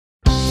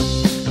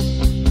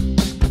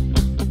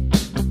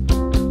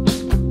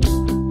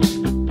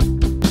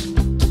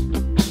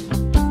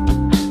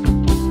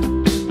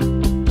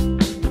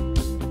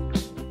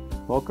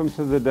Welcome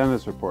to the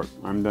Dennis Report.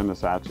 I'm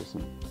Dennis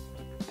Atchison.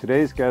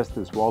 Today's guest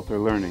is Walter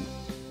Learning.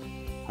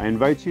 I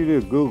invite you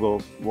to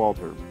Google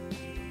Walter.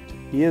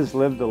 He has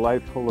lived a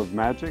life full of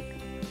magic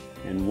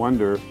and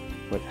wonder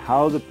with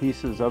how the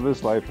pieces of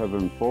his life have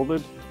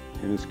unfolded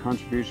and his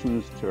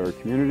contributions to our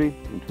community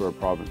and to our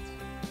province.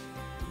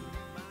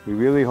 We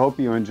really hope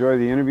you enjoy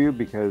the interview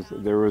because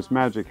there was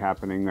magic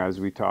happening as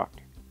we talked.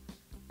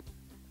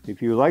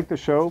 If you like the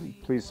show,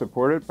 please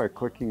support it by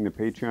clicking the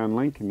Patreon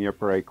link in the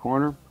upper right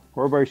corner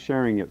or by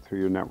sharing it through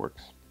your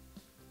networks.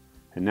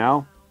 And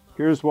now,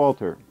 here's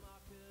Walter.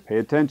 Pay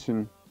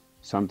attention,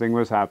 something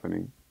was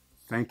happening.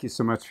 Thank you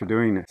so much for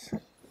doing this.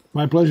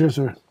 My pleasure,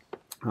 sir.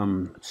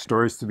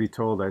 Stories to be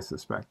told, I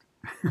suspect.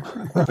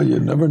 You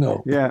never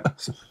know. Yeah.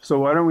 So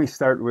why don't we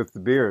start with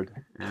the beard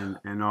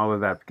and all of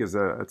that, because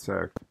it's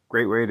a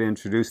great way to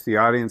introduce the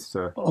audience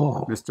to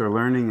Mr.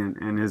 Learning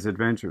and his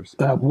adventures.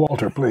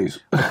 Walter,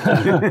 please.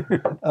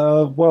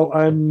 Well,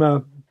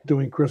 I'm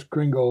doing Kris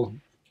Kringle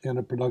in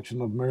a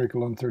production of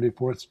Miracle on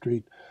 34th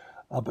Street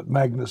up at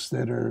Magnus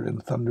Theatre in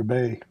Thunder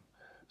Bay.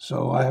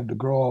 So I had to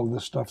grow all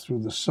this stuff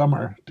through the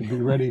summer to be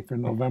ready for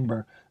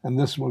November. And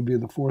this will be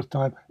the fourth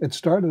time. It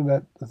started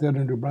at the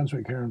Theatre in New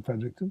Brunswick here in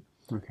Fredericton.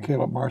 Okay.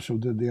 Caleb Marshall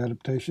did the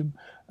adaptation.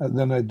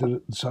 Then I did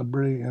it in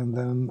Sudbury, and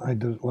then I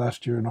did it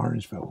last year in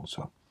Orangeville.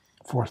 So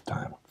fourth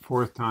time.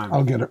 Fourth time.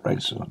 I'll get it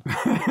right soon.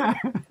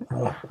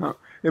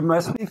 It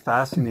must be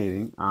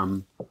fascinating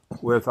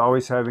with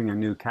always having a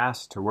new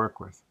cast to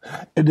work with.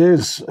 It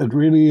is. It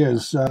really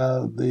is.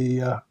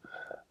 The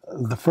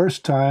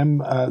first time,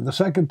 the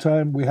second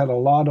time, we had a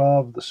lot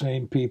of the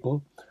same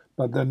people,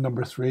 but then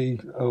number three,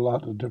 a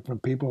lot of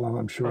different people, and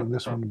I'm sure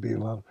this one will be a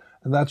lot.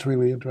 And that's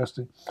really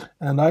interesting.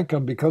 And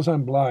because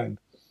I'm blind,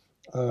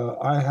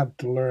 I have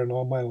to learn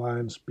all my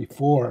lines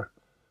before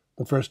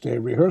the first day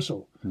of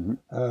rehearsal,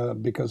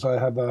 because I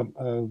have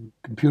a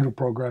computer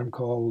program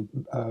called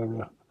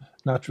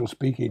Natural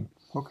Speaking,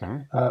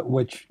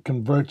 which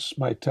converts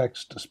my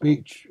text to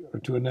speech or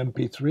to an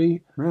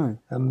MP3. Really?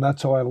 And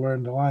that's how I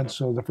learned the lines.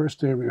 So the first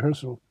day of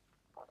rehearsal,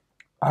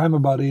 I'm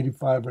about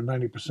 85 or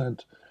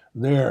 90%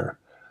 there,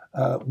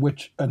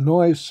 which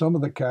annoys some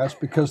of the cast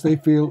because they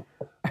feel,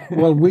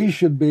 well, we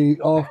should be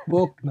off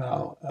book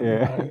now.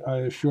 Yeah. I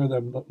assure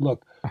them,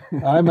 look,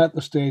 I'm at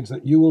the stage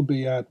that you will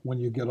be at when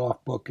you get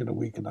off book in a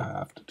week and a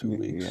half to 2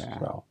 weeks. Yeah.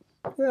 So,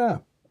 yeah.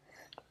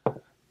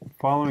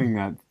 Following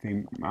that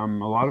theme, a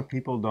lot of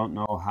people don't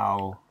know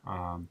how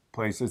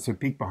plays. It's a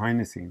peek behind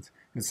the scenes.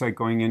 It's like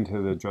going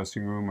into the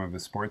dressing room of a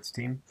sports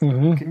team.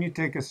 Mm-hmm. Can you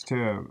take us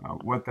to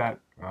what that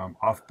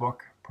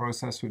off-book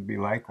process would be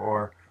like,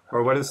 or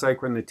what it's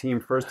like when the team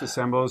first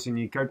assembles and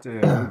you get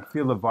to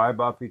feel the vibe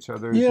off each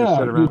other as you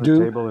sit around the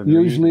table? And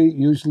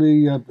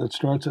usually it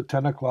starts at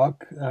 10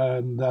 o'clock,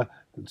 and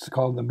it's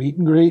called the meet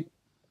and greet.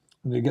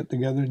 And you get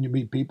together and you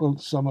meet people.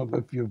 Some of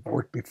if you've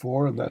worked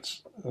before,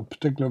 that's a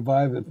particular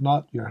vibe. If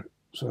not, you're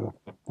sort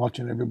of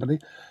watching everybody.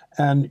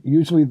 And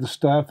usually the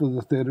staff of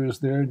the theater is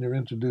there and you're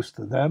introduced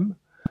to them.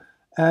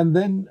 And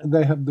then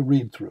they have the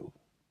read-through.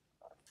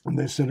 And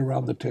they sit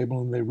around the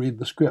table and they read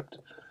the script.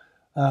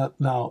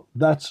 Now,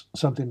 that's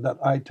something that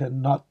I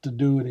tend not to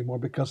do anymore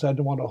because I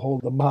don't want to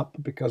hold them up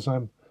because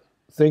I'm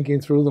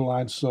thinking through the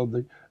lines. So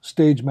the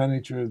stage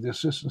manager, the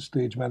assistant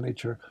stage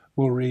manager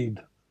will read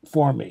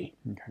for me.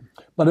 Okay.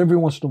 But every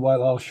once in a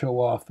while I'll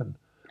show off, and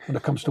when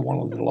it comes to one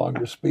of the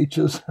longer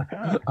speeches,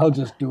 I'll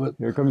just do it.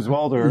 Here comes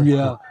Walter.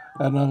 Yeah,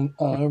 and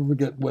I'll never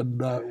forget when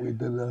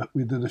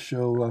we did a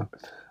show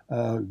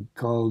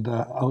called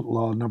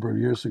Outlaw a number of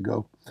years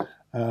ago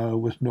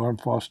with Norm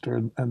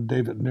Foster and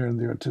David Nairn,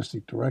 the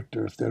artistic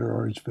director of Theatre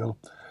Orangeville,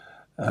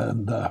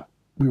 and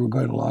we were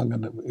going along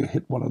and it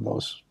hit one of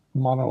those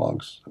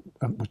monologues,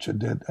 which I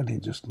did, and he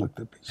just looked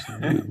at me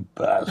and said, "You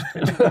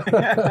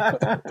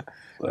bastard."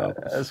 Well,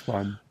 that's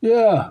fun.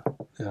 Yeah.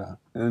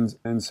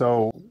 And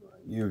so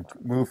you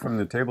move from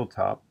the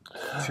tabletop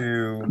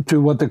to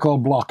what they call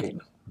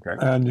blocking. Okay.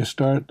 And you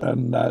start,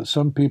 and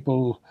some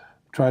people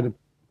try to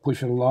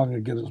push it along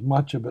and get as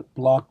much of it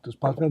blocked as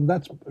possible, and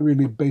that's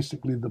really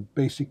basically the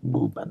basic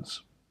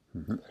movements.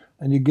 Mm-hmm.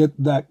 And you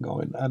get that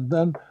going, and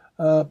then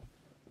the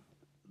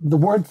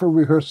word for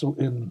rehearsal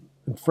in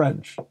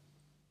French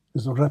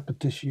is a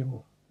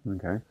repetition.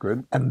 Okay,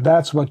 good. And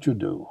that's what you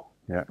do.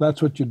 Yeah.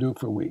 That's what you do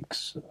for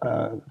weeks.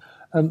 And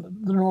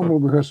the normal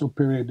rehearsal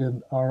period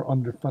in our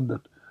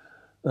underfunded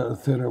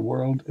theatre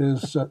world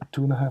is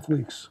 2.5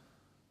 weeks.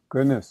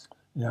 Goodness.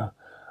 Yeah.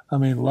 I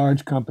mean,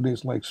 large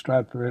companies like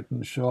Stratford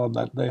and Shaw,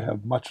 that they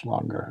have much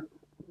longer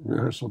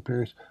rehearsal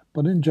periods.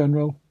 But in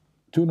general,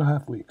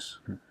 2.5 weeks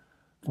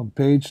from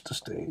page to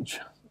stage.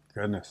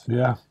 Goodness.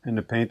 Yeah. And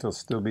the paint will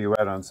still be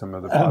wet on some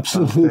of the props.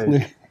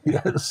 Absolutely.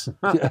 Yes.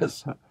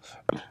 Yes.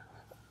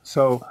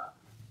 So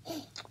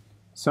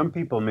some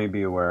people may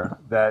be aware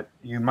that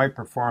you might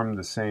perform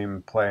the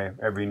same play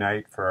every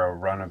night for a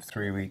run of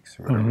 3 weeks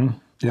or whatever. Mm-hmm.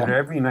 Yeah. But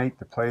every night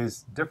the play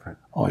is different.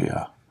 Oh,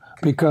 yeah.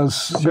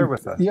 Because share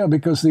with us. Yeah,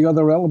 because the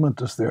other element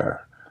is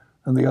there,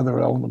 and the other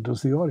element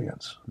is the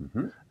audience.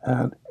 Mm-hmm.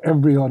 And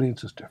every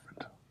audience is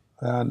different.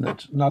 And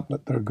it's not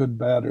that they're good,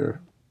 bad,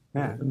 or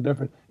Yeah. and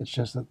different. It's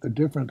just that they're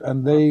different,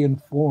 and they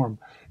inform.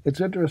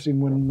 It's interesting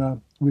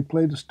when we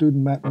play the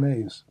student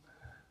matinees.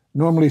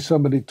 Normally,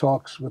 somebody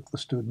talks with the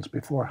students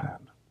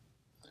beforehand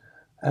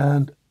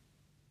and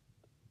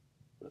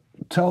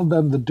tell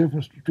them the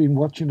difference between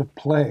watching a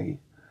play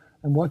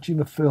and watching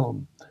a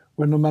film,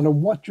 where no matter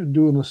what you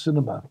do in the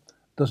cinema,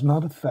 does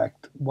not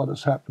affect what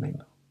is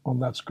happening on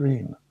that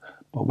screen.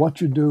 But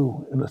what you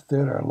do in a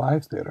theater, a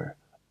live theater,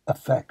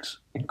 affects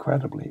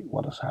incredibly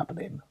what is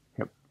happening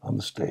Yep. on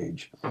the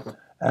stage.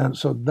 And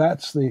so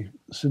that's the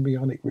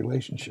symbiotic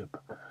relationship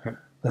Yep.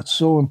 that's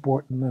so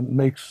important and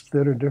makes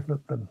theater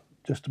different than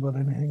just about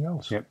anything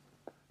else. Yep.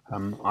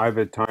 I've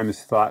at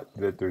times thought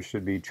that there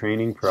should be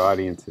training for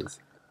audiences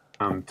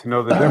to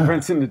know the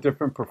difference in the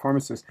different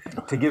performances,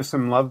 to give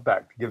some love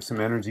back, to give some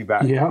energy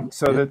back, Yeah.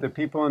 so that the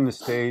people on the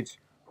stage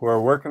who are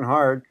working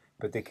hard,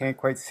 but they can't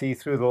quite see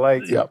through the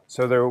lights, Yep.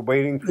 so they're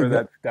waiting for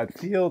that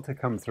feel to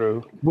come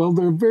through. Well,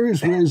 there are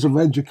various ways of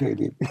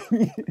educating.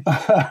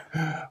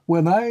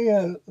 When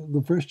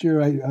the first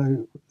year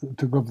I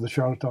took over the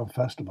Charlottetown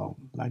Festival,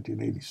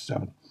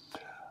 1987,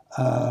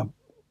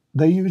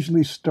 they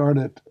usually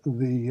started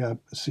the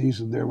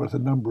season there with a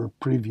number of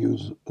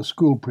previews,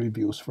 school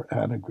previews for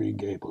Anne of Green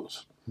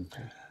Gables.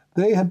 Okay.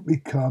 They had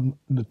become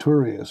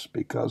notorious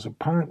because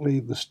apparently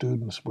the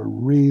students were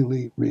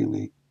really,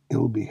 really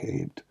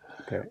ill-behaved.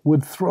 Okay.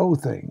 Would throw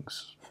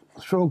things,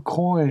 throw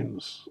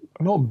coins,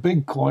 no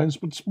big coins,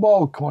 but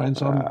small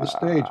coins onto the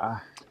stage.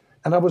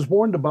 And I was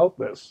warned about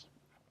this.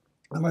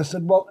 And I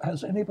said, well,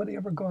 has anybody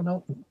ever gone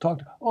out and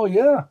talked? Oh,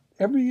 yeah,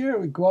 every year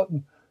we go out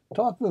and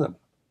talk to them.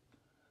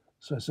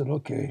 So I said,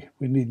 okay,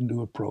 we need a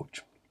new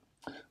approach.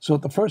 So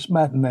at the first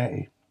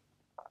matinee,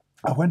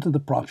 I went to the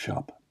prop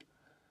shop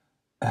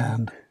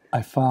and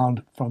I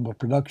found from a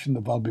production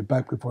of I'll Be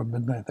Back Before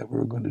Midnight that we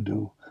were going to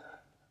do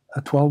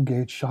a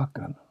 12-gauge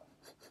shotgun.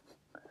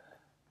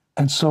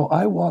 And so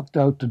I walked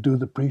out to do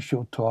the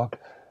pre-show talk,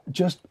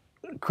 just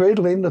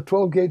cradling the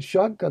 12-gauge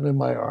shotgun in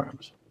my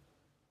arms.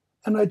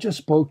 And I just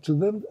spoke to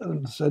them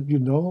and said, you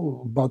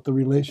know, about the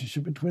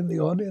relationship between the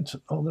audience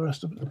and all the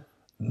rest of it.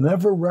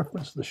 Never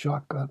referenced the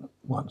shotgun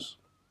once.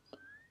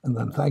 And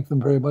then thanked them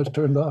very much,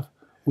 turned off.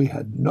 We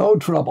had no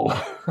trouble.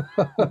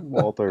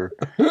 Walter,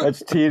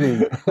 that's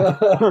cheating.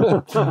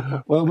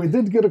 Well, we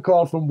did get a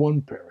call from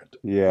one parent.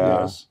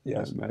 Yeah.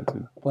 Yes.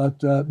 Imagine.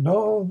 But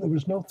no, there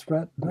was no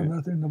threat, no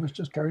nothing. There was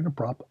just carrying a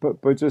prop.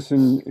 But just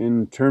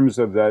in terms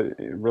of that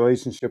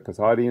relationship with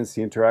audience,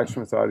 the interaction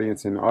with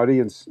audience, and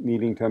audience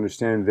needing to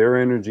understand their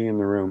energy in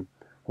the room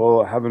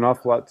will have an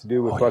awful lot to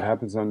do with what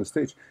happens on the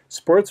stage.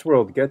 Sports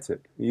world gets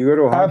it. You go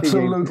to a hockey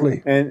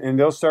game and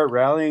they'll start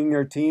rallying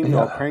their team.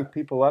 They'll crank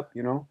people up,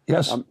 you know.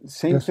 Yes.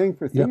 Same thing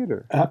for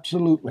theater.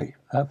 Absolutely.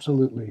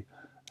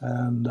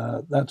 And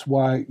that's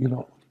why, you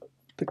know,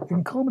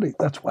 in comedy,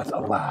 that's why the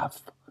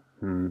laugh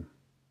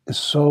is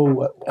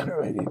so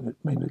generating.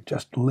 I mean, it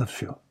just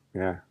lifts you.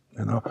 Yeah.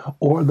 You know,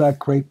 or that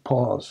great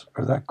pause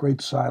or that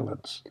great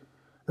silence.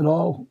 It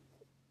all,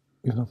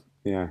 you know.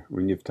 Yeah,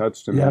 when you've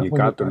touched them and you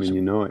got them and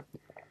you know it.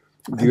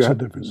 Do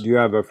you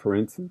have a for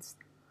instance?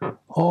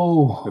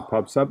 Oh. That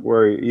pops up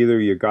where either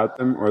you got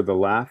them or the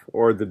laugh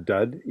or the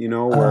dud, you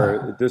know,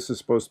 where this is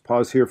supposed to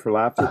pause here for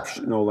laughter,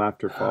 no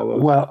laughter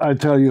follows. Well, I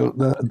tell you,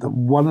 the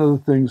one of the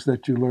things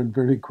that you learn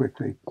very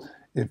quickly,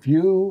 if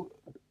you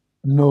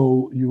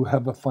know you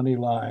have a funny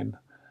line,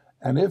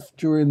 and if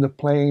during the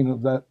playing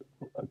of that,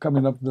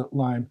 coming up the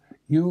line,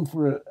 you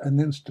for an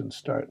instant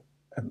start,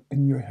 and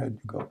in your head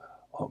you go,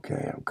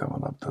 okay, I'm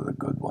coming up to the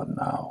good one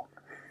now.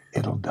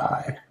 It'll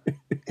die.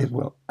 It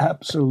will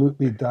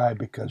absolutely die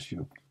because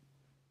you've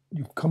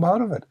come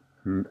out of it.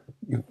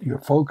 Your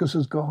focus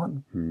is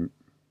gone.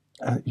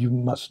 You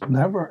must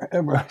never,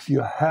 ever, if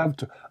you have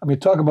to. I mean,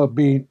 talk about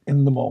being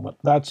in the moment.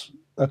 That's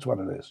what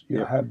it is.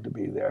 You have to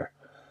be there.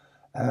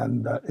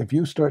 And if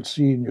you start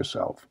seeing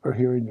yourself or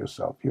hearing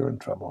yourself, you're in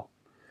trouble.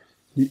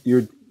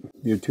 You're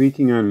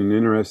tweaking on an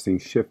interesting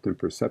shift in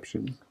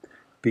perception,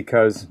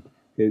 because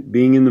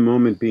being in the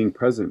moment, being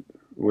present,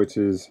 which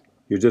is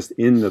you're just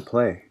in the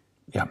play.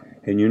 Yeah.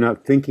 And you're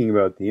not thinking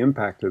about the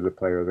impact of the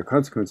play or the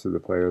consequence of the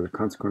play or the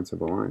consequence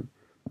of a line.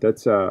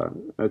 That's a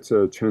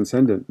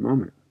transcendent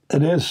moment.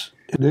 It is.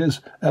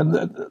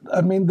 And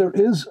I mean, there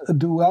is a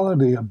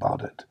duality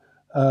about it.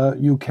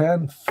 You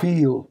can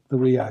feel the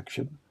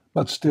reaction,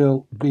 but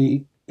still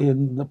be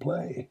in the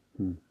play.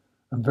 I'm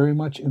very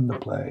much in the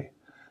play.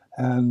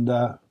 And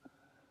the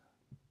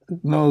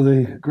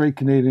great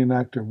Canadian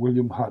actor,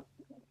 William Hutt,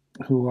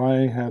 who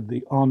I had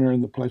the honor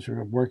and the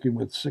pleasure of working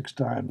with 6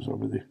 times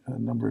over the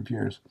number of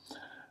years.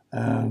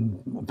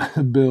 And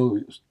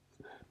Bill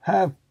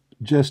half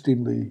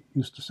jestingly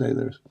used to say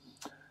there's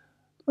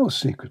no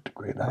secret to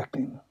great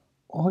acting.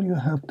 All you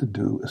have to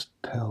do is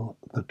tell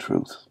the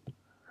truth.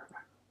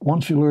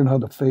 Once you learn how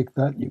to fake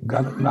that, you've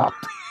got it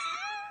knocked.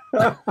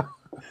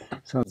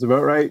 Sounds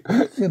about right.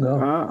 You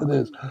know, it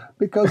is.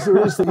 Because there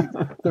is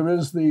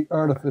the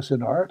artifice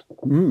in art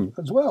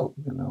as well,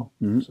 you know.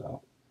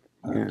 So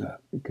yeah,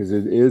 because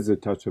it is a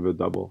touch of a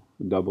double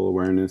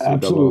awareness,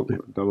 absolutely.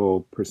 a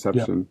double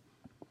perception.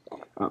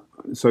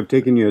 So I've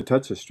taken you a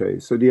touch astray.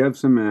 So do you have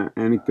some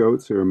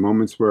anecdotes or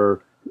moments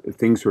where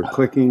things were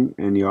clicking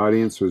and the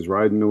audience was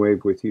riding the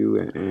wave with you,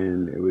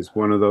 and it was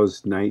one of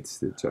those nights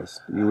that just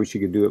you wish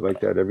you could do it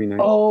like that every night?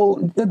 Oh,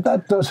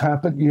 that does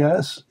happen.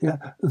 Yes, yeah.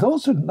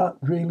 Those are not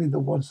really the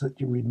ones that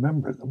you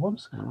remember. The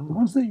ones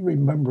that you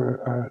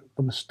remember are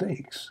the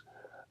mistakes.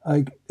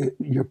 Like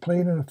you're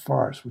playing in a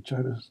farce, which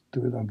I was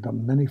doing. I've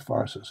done many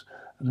farces,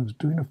 and I was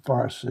doing a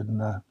farce in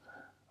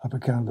Upper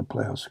Canada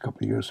Playhouse a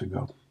couple of years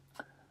ago.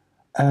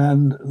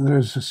 And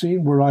there's a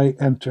scene where I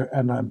enter,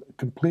 and I'm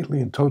completely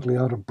and totally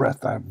out of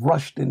breath. I've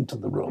rushed into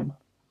the room,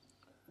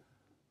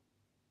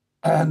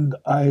 and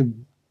I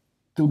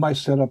do my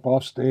setup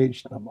off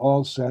stage. I'm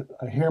all set.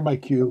 I hear my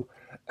cue,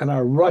 and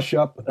I rush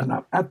up, and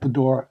I'm at the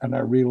door, and I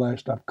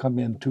realized I've come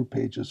in 2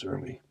 pages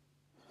early.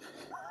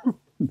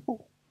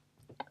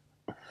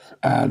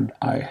 And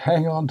I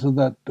hang on to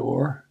that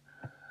door,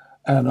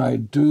 and I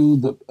do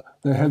the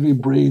heavy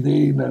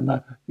breathing,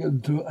 and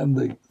and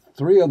the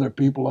 3 other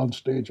people on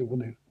stage are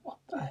wondering, what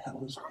the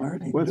hell is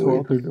Marty What's doing?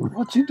 Walter doing?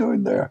 What's he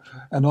doing there?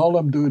 And all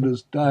I'm doing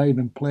is dying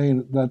and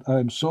playing that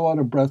I'm so out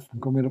of breath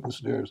from coming up the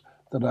stairs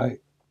that I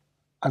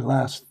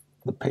last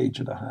the page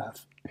and a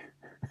half.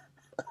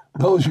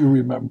 Those you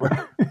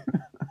remember.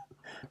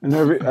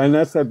 And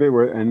that's that bit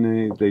where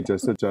they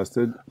just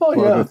adjusted. Oh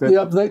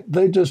yeah.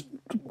 They just,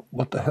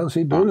 what the hell's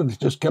he doing? And he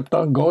just kept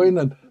on going,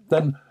 and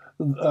then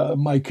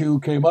my cue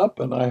came up,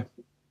 and I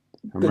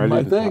did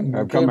my thing.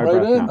 I came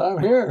right in. Now. I'm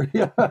here.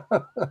 Yeah.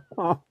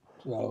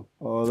 So.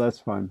 Oh, that's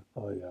fun.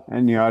 Oh yeah.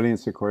 And the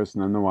audience, of course,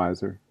 none the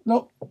wiser.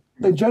 No,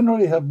 they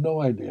generally have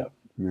no idea.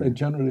 Yeah. They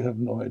generally have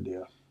no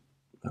idea.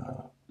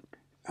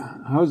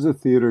 How's the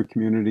theater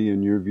community,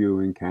 in your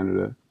view, in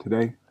Canada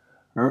today?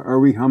 Are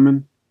we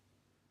humming?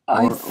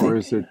 Or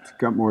is it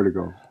got more to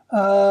go?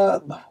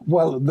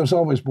 Well, there's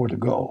always more to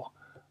go.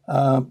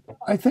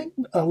 I think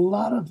a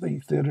lot of the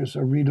theaters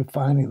are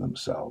redefining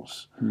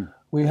themselves.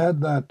 We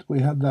had that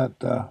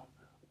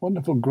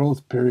wonderful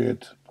growth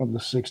period from the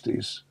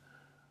 60s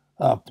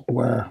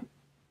where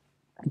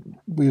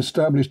we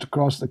established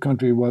across the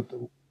country what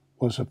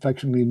was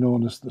affectionately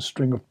known as the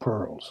string of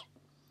pearls.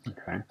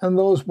 Okay. And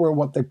those were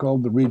what they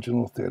called the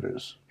regional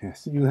theaters.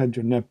 Yes. You had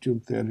your Neptune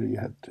Theater, you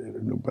had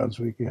New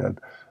Brunswick, you had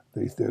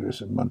the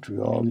theaters in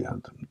Montreal, you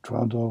had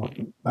Toronto,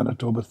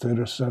 Manitoba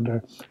Theatre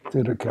Centre,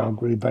 Theatre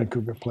Calgary,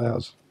 Vancouver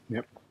Playhouse.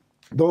 Yep.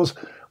 Those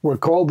were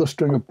called the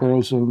string of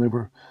pearls, and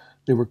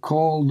they were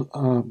called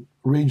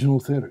regional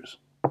theaters.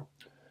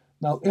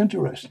 Now,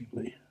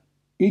 interestingly,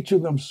 each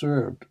of them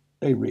served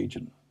a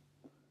region,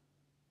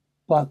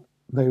 but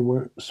they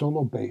were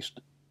solo based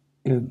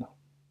in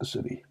the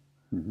city.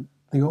 Mm-hmm.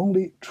 The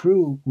only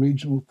true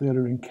regional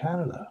theatre in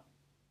Canada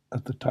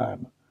at the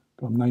time,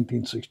 from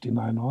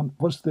 1969 on,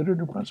 was Theatre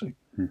New Brunswick.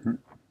 Mm-hmm.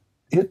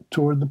 It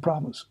toured the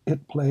province.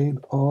 It played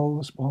all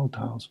the small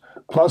towns.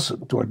 Plus,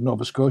 it toured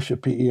Nova Scotia,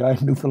 PEI,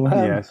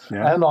 Newfoundland,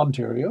 and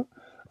Ontario.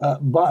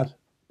 But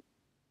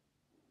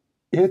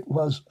it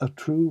was a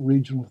true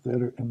regional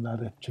theatre in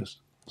that it just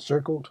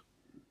circled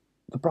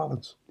the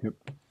province. Yep.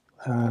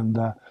 And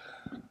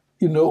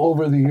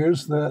over the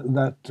years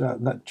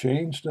that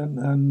changed,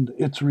 and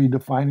it's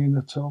redefining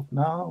itself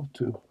now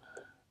to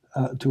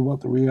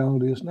what the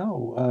reality is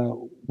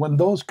now. When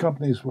those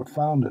companies were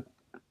founded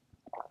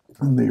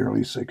in the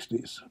early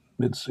 60s,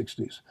 mid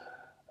 60s,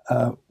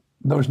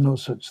 there was no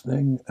such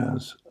thing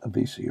as a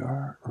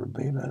VCR or a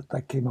beta.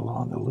 That came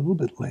along a little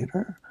bit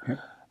later. Okay.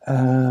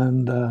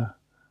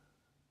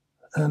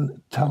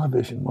 And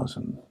television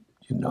wasn't,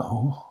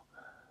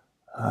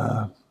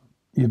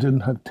 you didn't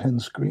have 10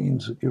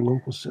 screens at your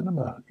local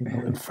cinema.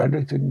 In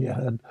Fredericton, you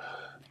had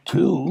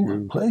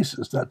 2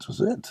 places. That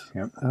was it.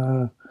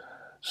 Yep.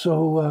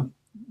 So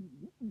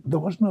there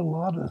wasn't a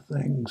lot of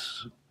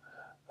things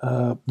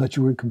that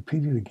you were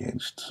competing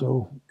against.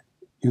 So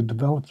you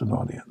developed an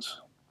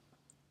audience.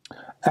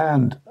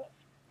 And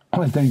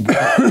I think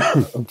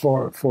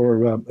for a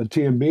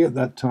TMB at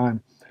that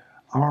time,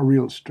 our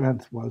real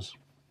strength was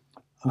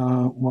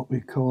what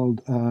we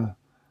called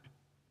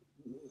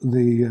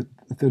the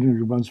Theatre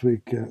New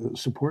Brunswick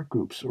support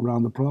groups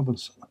around the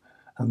province.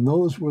 And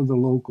those were the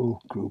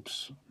local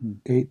groups,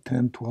 8,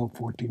 10, 12,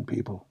 14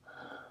 people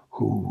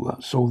who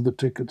sold the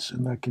tickets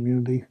in that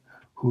community,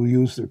 who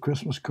used their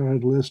Christmas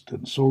card list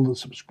and sold the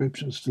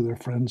subscriptions to their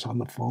friends on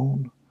the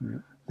phone. Yeah.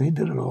 They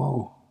did it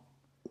all.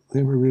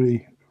 They were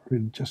really,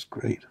 really just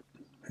great.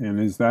 And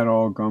is that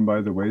all gone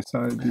by the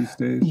wayside these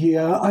days?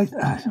 Yeah,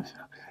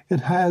 it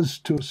has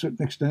to a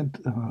certain extent.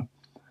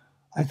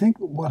 I think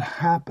what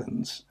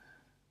happens,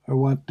 or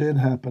what did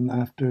happen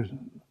after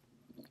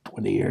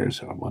 20 years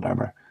or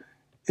whatever,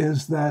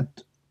 is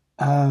that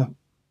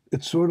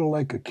it's sort of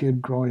like a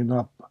kid growing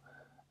up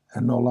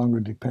and no longer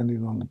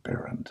depending on the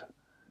parent,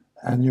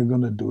 and you're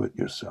going to do it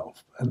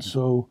yourself. And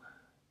so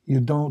you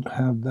don't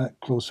have that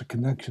close a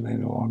connection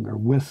any longer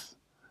with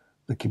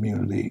the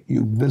community.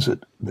 You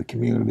visit the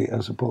community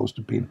as opposed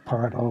to being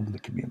part of the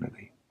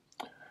community.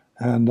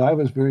 And I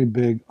was very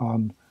big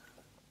on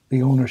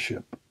the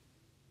ownership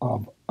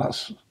of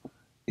us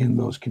in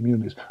those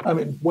communities. I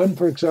mean, when,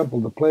 for example,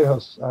 the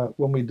Playhouse,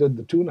 when we did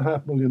the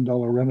 $2.5 million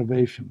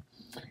renovation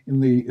in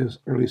the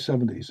early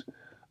 70s,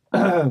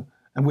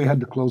 and we had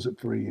to close it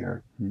for a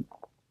year,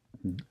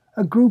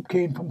 a group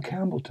came from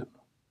Campbellton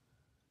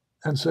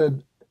and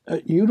said,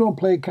 you don't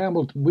play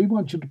Campbellton, we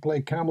want you to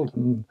play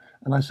Campbellton.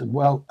 And I said,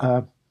 well,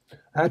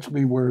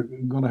 actually, we're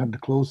going to have to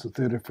close the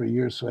theatre for a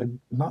year, so I'm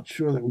not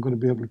sure that we're going to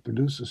be able to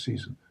produce a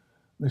season.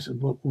 And they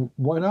said, well,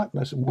 why not?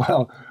 And I said,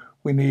 well,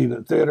 we need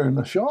a theatre and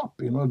a shop,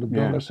 to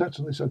build our sets.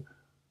 And they said,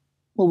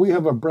 well, we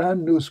have a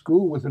brand new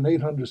school with an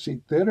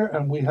 800-seat theatre,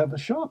 and we have a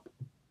shop.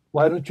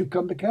 Why don't you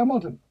come to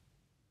Campbellton?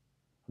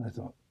 And I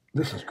thought,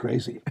 this is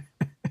crazy.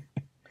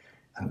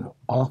 And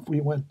off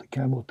we went to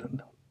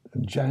Campbellton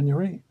in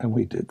January, and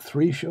we did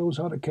 3 shows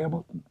out of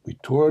Campbellton. We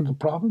toured the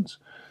province.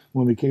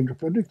 When we came to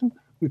Fredericton,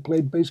 we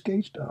played Base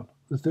Gagetown,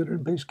 the theatre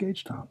in Base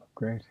Gagetown.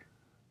 Great.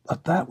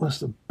 But that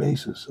was the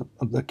basis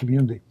of the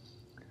community.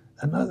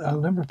 And I'll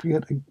never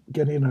forget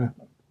getting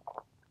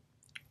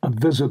a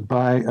visit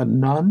by a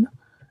nun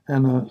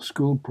and a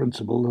school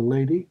principal, a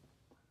lady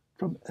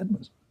from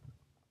Edmonton.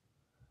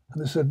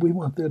 And they said, we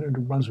want Theatre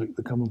in Brunswick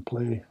to come and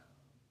play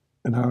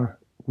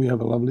we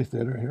have a lovely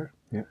theatre here.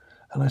 Yeah.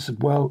 And I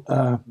said, well,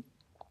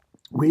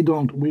 we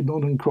don't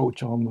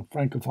encroach on the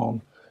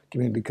Francophone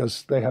community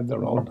because they have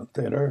their own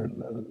theatre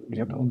and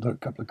there are a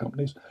couple of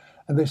companies.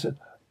 And they said,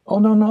 oh,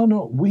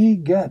 no, we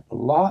get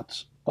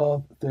lots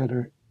of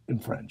theatre in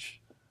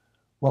French.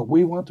 What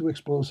we want to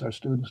expose our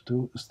students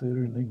to is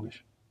theatre in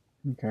English.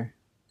 Okay.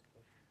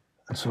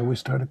 And so we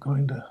started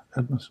going to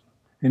Edmonton.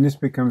 And this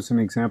becomes an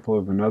example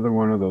of another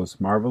one of those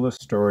marvelous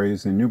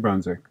stories in New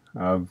Brunswick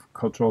of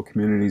cultural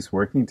communities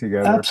working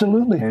together.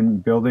 Absolutely.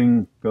 And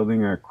building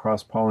a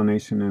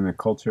cross-pollination in a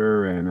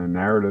culture and a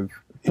narrative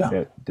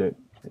that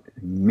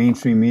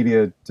mainstream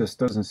media just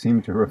doesn't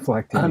seem to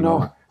reflect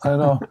anymore. I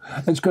know.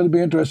 It's going to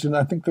be interesting.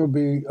 I think there'll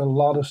be a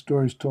lot of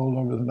stories told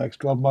over the next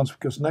 12 months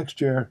because next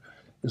year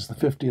is the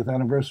 50th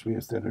anniversary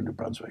of Theatre New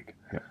Brunswick.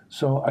 Yeah.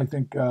 So I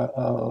think a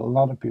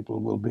lot of people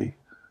will be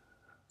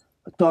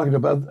talking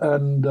about,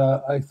 and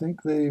I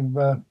think they've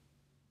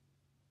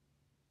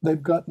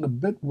gotten a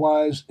bit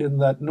wise in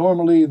that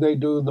normally they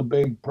do the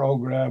big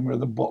program or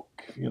the book,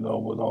 with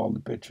all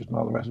the pictures and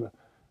all the rest of it.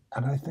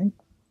 And I think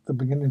they're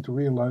beginning to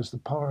realize the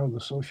power of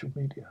the social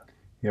media.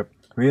 Yep.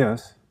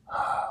 Yes.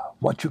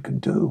 What you can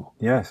do.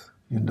 Yes.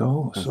 Yes.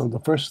 So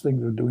the first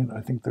thing they're doing,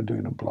 I think they're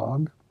doing a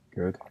blog.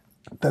 Good.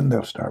 Then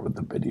they'll start with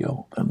the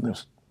video. Then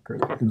there's,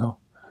 Good.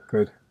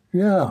 Good.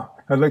 Yeah.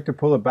 I'd like to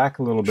pull it back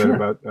a little bit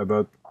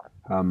about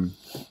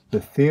the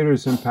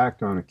theater's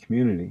impact on a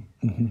community.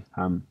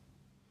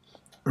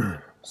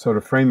 So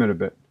to frame it a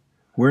bit,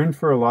 we're in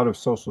for a lot of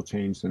social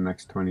change in the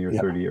next 20 or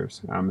 30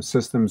 years.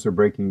 Systems are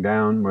breaking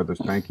down, whether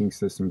it's banking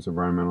systems,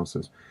 environmental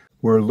systems.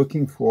 We're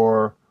looking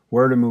for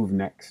where to move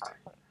next,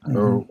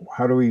 or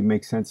how do we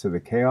make sense of the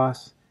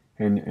chaos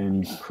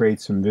and create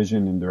some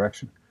vision and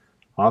direction.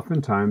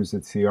 Oftentimes,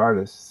 it's the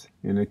artists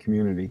in a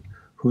community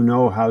who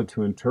know how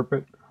to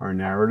interpret our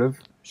narrative,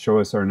 show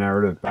us our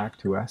narrative back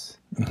to us,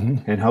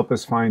 and help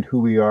us find who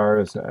we are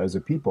as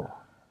a people.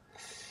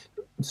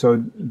 So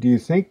do you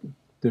think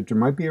that there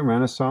might be a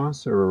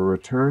renaissance or a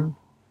return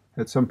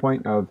at some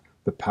point of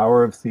the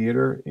power of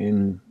theater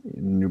in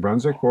New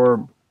Brunswick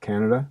or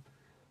Canada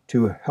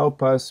to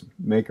help us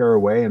make our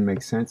way and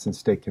make sense and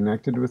stay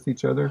connected with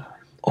each other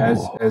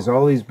as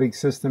all these big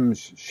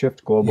systems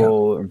shift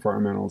global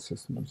environmental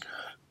systems?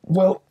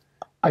 Well,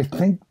 I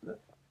think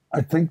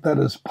that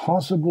is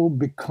possible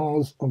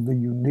because of the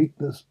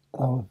uniqueness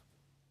of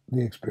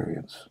the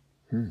experience.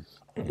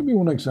 I'll give you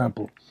one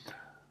example.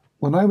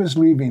 When I was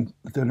leaving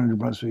Theatre in New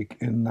Brunswick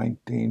in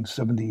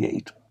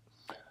 1978,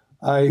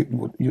 I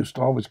used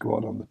to always go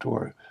out on the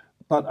tour,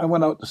 but I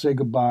went out to say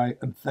goodbye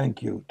and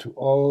thank you to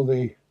all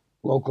the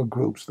local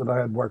groups that I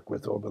had worked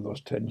with over those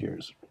 10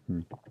 years.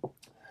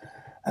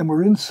 And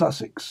we're in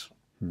Sussex,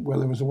 where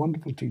there was a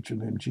wonderful teacher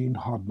named Jean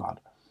Hodnott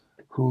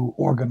who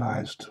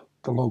organized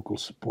the local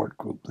support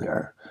group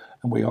there.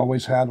 And we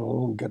always had a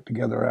little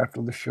get-together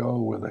after the show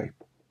where they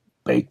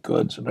baked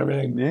goods and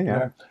everything.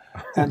 Yeah.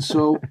 And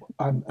so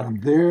I'm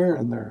there,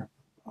 and there are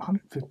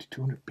 150,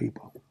 200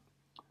 people.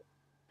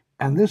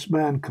 And this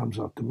man comes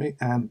up to me,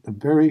 and a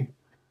very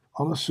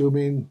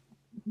unassuming,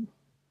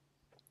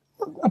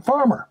 a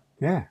farmer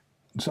in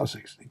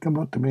Sussex. He came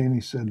up to me and he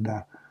said,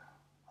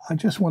 I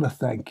just want to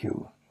thank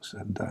you. He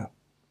said,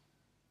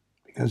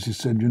 because he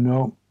said,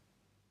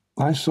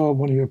 I saw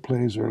one of your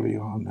plays early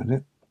on,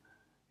 and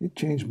it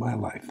changed my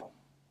life.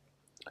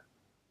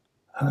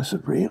 And I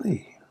said,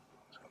 really?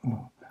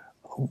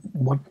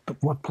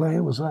 What play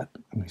was that?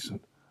 And he said,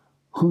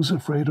 Who's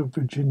Afraid of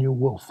Virginia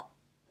Woolf?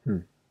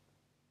 And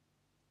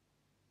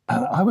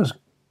I was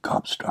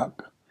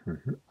gobstruck.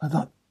 I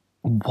thought,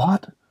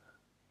 what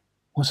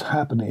was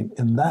happening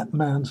in that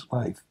man's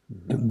life,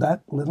 in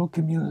that little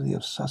community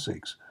of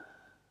Sussex,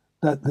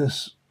 that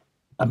this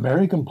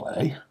American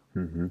play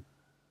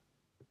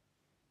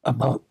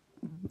about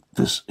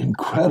this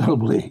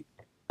incredibly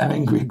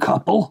angry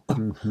couple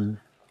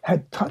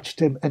had touched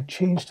him and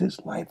changed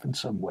his life in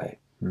some way.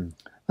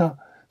 Now,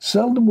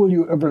 Seldom will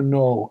you ever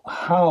know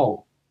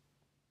how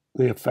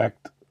the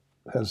effect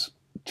has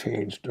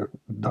changed or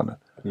done it.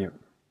 Yeah.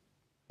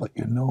 But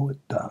you know it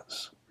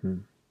does.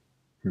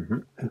 Mm-hmm.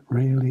 It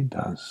really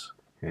does.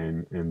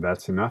 And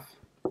that's enough?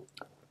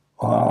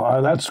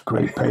 Oh, that's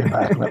great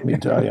payback, let me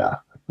tell you.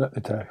 Let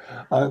me tell you.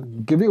 I'll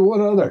give you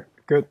one other.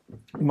 Good.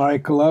 My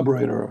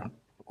collaborator,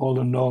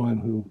 Alden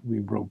Nolan, who we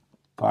wrote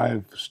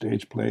 5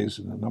 stage plays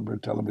and a number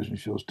of television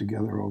shows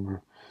together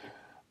over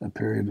a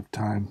period of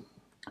time.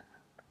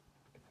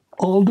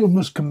 Alden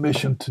was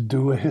commissioned to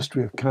do a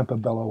history of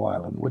Campobello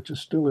Island, which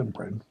is still in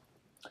Britain.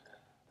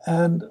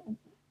 And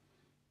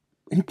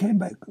he came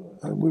back,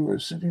 we were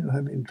sitting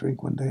having a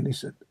drink one day, and he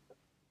said,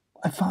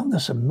 I found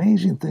this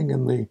amazing thing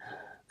in the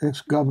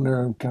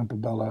ex-governor of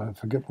Campobello, I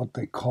forget what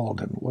they called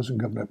him, it wasn't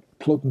governor,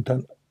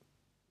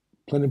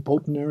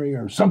 plenipotentiary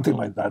or something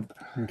like that.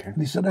 Okay.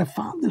 And he said, I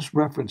found this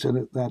reference in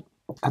it that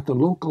at the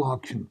local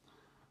auction,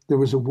 there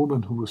was a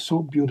woman who was so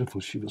beautiful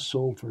she was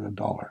sold for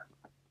 $1.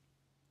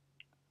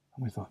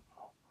 And we thought,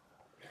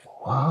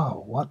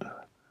 wow, what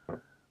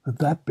would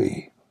that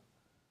be?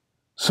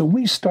 So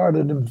we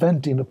started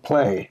inventing a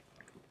play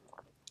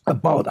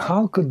about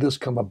how could this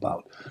come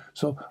about.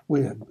 So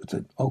we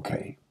said,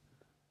 okay,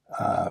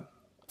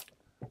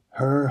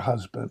 her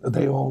husband,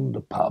 they owned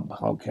a pub,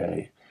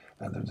 okay,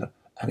 and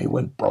he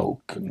went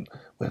broke, and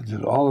we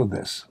did all of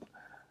this.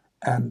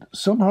 And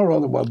somehow or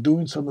other, while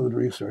doing some of the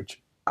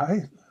research,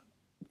 I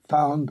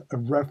found a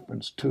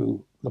reference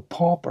to the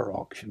pauper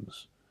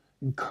auctions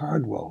in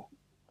Cardwell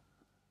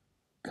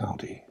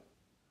County.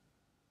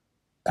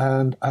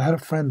 And I had a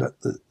friend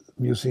at the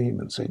museum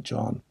in St.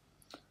 John,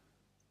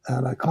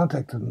 and I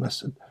contacted him and I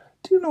said,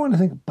 do you know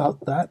anything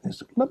about that? And he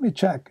said, let me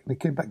check. And he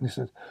came back and he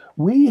said,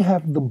 we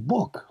have the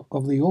book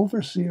of the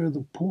overseer of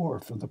the poor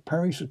for the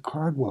parish of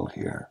Cardwell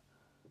here,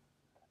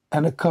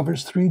 and it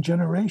covers 3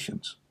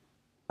 generations.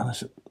 And I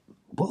said,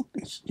 book?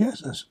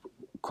 Yes. I said,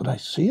 could I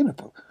see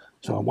it?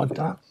 So I went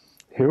down.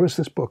 Here was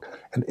this book.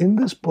 And in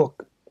this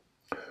book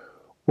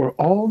were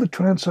all the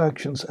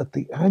transactions at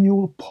the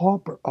annual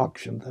pauper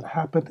auction that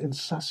happened in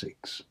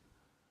Sussex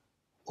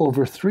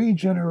over 3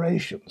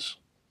 generations.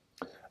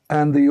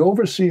 And the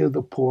overseer of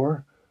the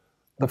poor,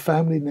 the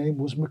family name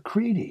was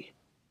Macready.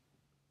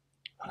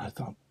 And I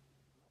thought,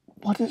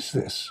 what is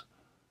this?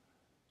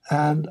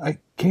 And I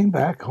came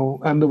back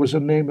home, and there was a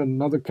name and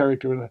another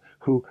character in it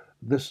who,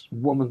 this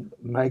woman,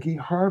 Maggie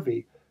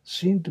Harvey,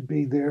 seemed to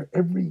be there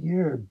every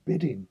year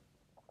bidding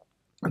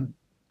and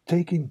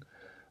taking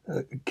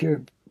care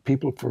of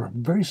people for a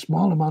very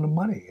small amount of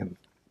money. And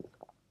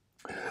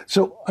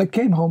so I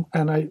came home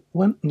and I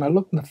went and I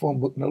looked in the phone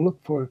book and I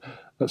looked for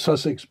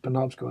Sussex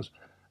Penobscot,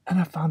 and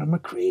I found a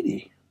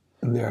Macready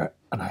in there.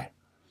 And I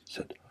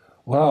said,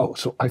 wow.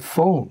 So I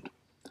phoned,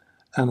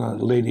 and a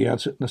lady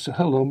answered, and I said,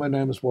 hello, my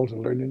name is Walter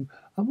Learning.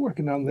 I'm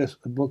working on this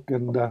book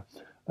and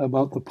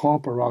about the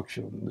pauper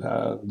auction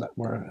that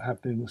were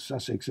happening in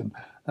Sussex. And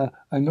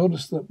I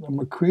noticed that the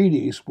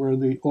Macreadys were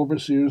the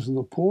overseers of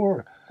the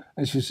poor.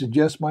 And she said,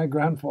 yes, my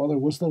grandfather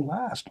was the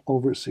last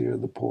overseer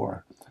of the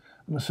poor.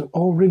 And I said,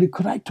 oh, really?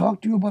 Could I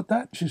talk to you about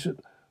that? She said,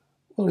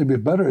 well, it'd be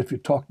better if you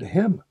talked to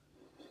him.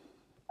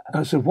 And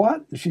I said,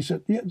 what? She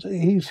said, yeah,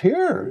 he's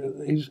here.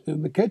 He's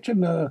in the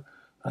kitchen.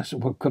 I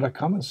said, well, could I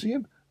come and see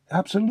him?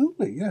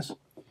 Absolutely, yes.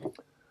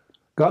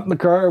 Got in the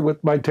car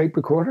with my tape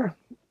recorder,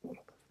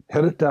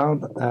 headed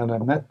down, and I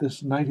met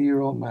this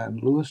 90-year-old man,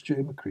 Louis J.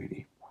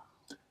 Macready.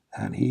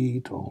 And he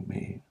told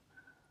me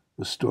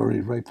the story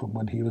right from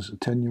when he was a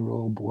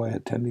 10-year-old boy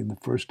attending the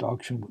first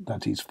auction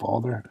that his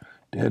father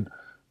did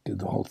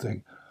the whole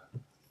thing.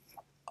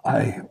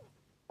 I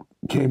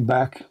came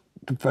back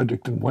to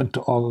Fredericton, went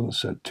to Alden and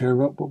said,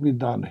 tear up what we've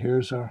done.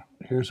 Here's our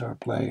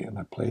play. And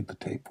I played the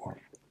tape for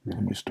him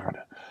when we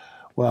started.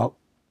 Well,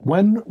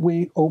 when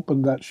we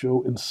opened that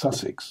show in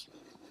Sussex,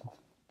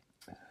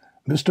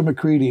 Mr.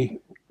 Macready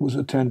was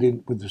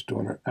attending with his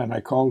daughter, and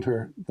I called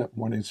her that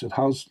morning and said,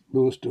 how's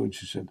Louis doing?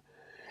 She said,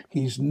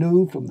 he's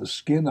new from the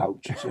skin out,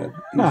 she said.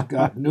 He's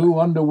got new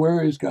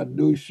underwear, he's got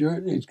new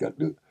shirt, he's got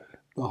the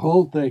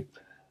whole thing.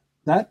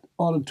 That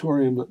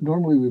auditorium that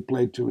normally we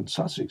played to in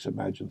Sussex,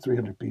 imagine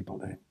 300 people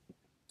there.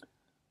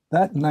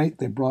 That night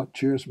they brought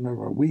chairs from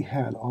everywhere. We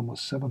had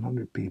almost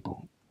 700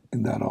 people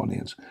in that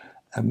audience.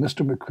 And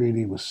Mr.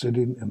 Macready was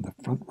sitting in the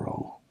front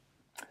row.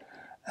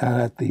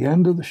 And at the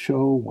end of the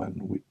show,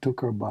 when we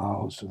took our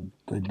bows and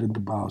they did the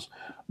bows,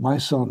 my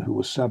son, who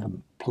was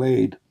 7,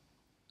 played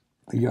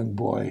the young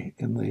boy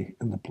in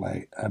the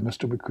play. And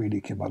Mr.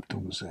 Macready came up to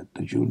him and said,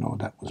 did you know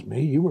that was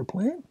me you were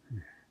playing?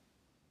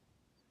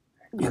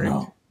 Great. You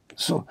know,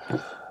 so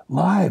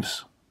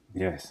lives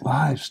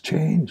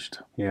changed.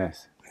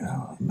 Yes. You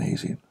know,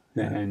 amazing.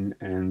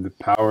 And the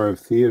power of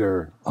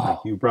theater, like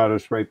you brought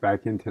us right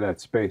back into that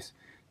space.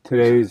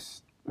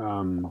 Today's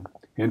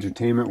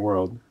entertainment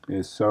world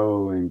is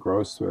so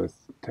engrossed with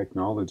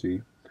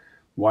technology.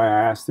 Why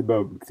I asked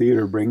about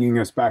theater bringing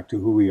us back to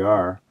who we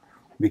are,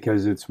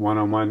 because it's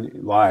one-on-one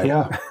live.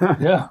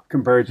 Yeah.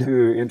 Compared to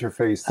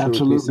interface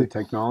through a piece of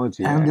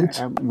technology.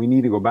 And we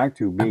need to go back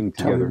to being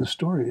together. Telling the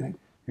story.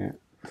 Yeah.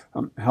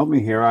 Help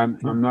me here. I'm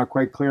not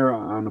quite clear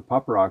on a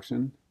pauper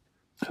auction.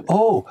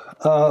 Oh,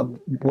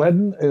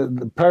 when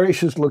the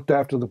parishes looked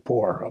after the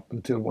poor up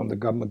until when the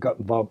government got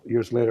involved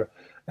years later.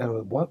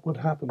 And what would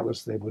happen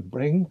was they would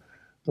bring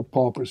the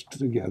paupers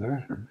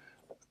together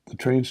at the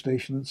train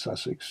station in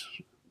Sussex,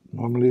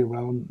 normally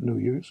around New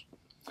Year's,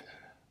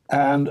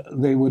 and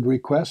they would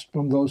request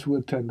from those who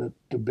attended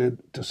to bid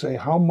to say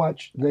how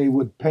much they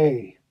would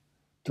pay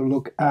to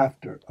look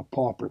after a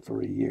pauper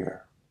for a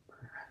year.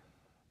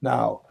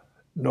 Now,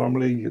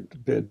 normally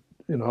you'd bid,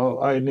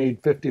 I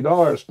need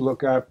 $50 to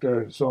look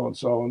after so and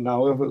so. And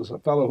now, if it was a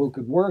fellow who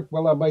could work,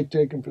 well, I might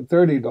take him for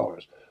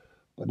 $30.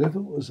 But if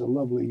it was a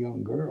lovely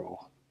young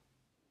girl,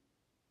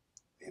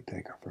 you'd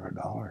take her for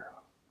 $1.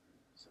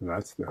 So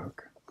that's the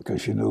hook.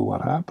 Because you knew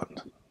what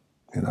happened,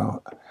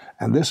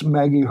 And this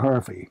Maggie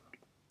Harvey,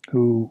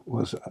 who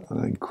was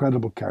an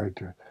incredible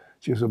character,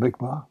 she was a big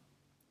ma.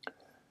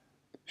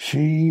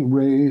 She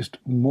raised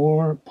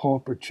more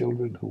pauper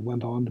children who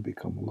went on to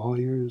become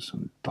lawyers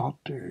and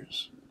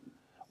doctors,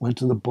 went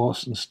to the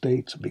Boston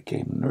States and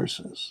became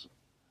nurses.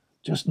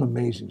 Just an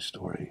amazing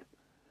story.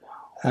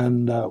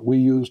 And we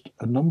used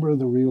a number of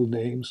the real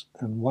names,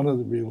 and one of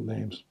the real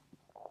names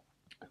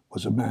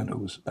was a man who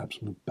was an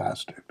absolute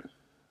bastard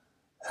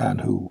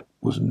and who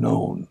was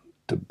known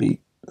to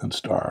beat and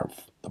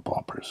starve the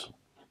paupers.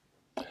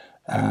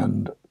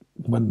 And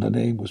when the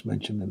name was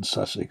mentioned in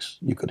Sussex,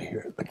 you could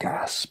hear the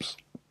gasps.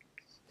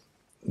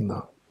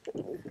 No.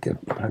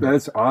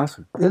 That's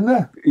awesome. Isn't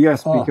it?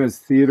 Yes, because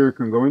theater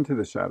can go into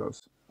the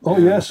shadows. Oh,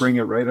 yes. Bring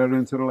it right out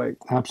into the light.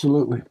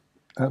 Absolutely.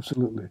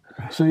 Absolutely.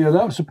 So, yeah,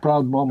 that was a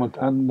proud moment.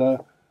 And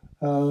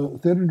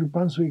Theatre New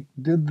Brunswick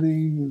did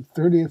the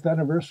 30th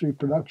anniversary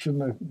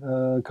production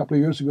a couple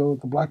of years ago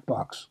at the Black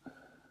Box.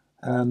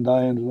 And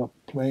I ended up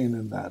playing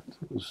in that.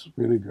 It was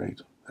really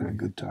great. Had a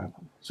good time.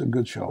 It's a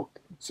good show.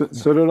 So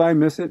did I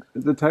miss it?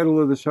 The title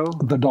of the show?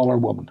 The Dollar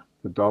Woman.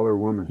 The Dollar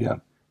Woman. Yeah.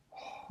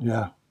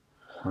 Yeah.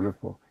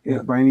 Wonderful. Yeah.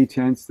 By any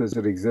chance, does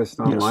it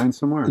exist online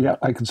somewhere? Yeah,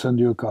 I can send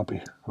you a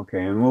copy.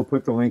 Okay, and we'll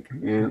put the link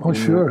in the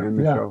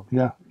show.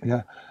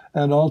 Yeah.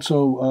 And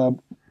also,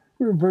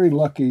 we were very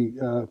lucky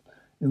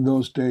in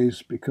those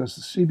days because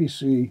the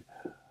CBC,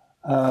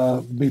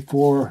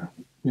 before,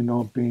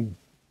 being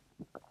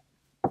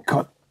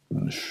cut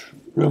and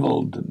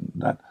shriveled and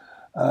that,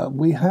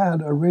 we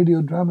had a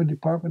radio drama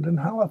department in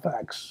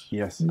Halifax.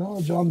 Yes.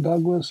 John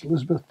Douglas,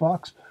 Elizabeth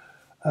Fox,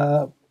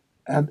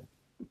 and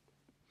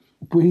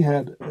we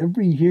had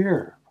every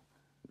year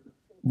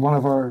one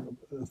of our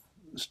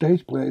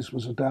stage plays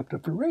was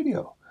adapted for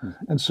radio.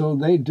 Mm-hmm. And so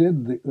they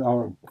did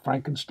our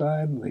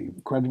Frankenstein, The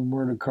Incredible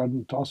Murder of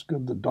Cardinal Tosca,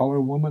 The Dollar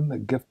Woman, The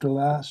Gift to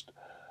Last,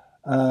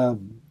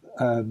 and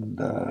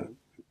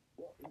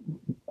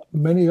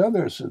many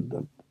others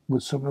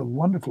with some of the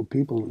wonderful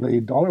people.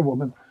 The Dollar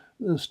Woman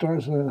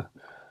stars a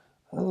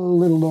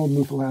little known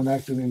Newfoundland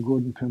actor named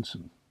Gordon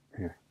Pinson.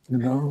 Yeah.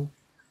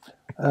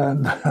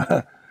 And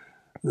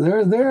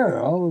they're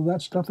there. All of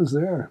that stuff is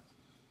there.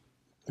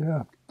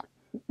 Yeah.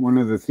 One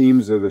of the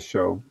themes of the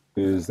show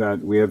is that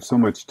we have so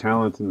much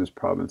talent in this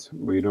province.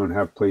 We don't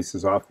have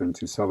places often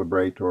to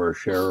celebrate or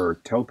share or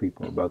tell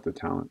people about the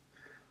talent.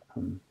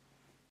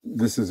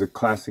 This is a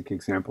classic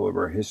example of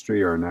our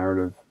history, our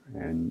narrative,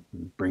 and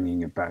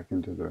bringing it back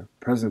into the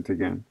present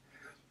again.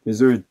 Is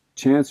there a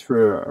chance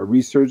for a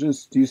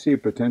resurgence? Do you see a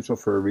potential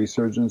for a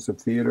resurgence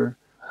of theater,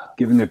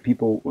 given that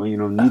people,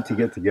 need to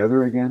get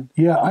together again?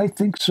 Yeah, I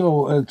think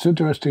so. It's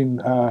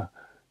interesting.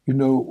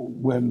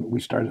 When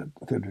we started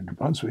Theatre New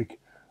Brunswick,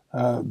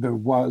 there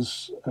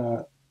was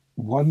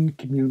one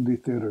community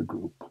theatre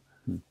group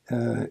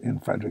in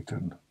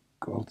Fredericton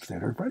called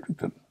Theatre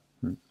Fredericton.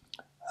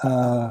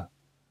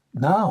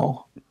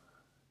 Now,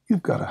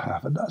 you've got a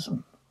half a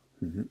dozen.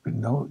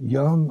 Mm-hmm.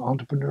 Young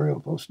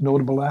entrepreneurial folks,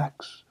 notable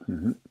acts,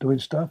 doing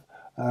stuff.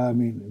 I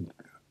mean,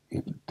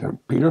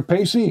 Peter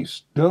Pacey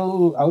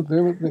still out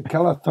there with the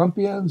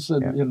Calathumpians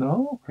and,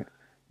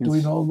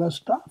 doing all that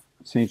stuff.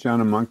 St. John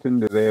and Moncton,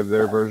 do they have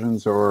their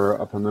versions or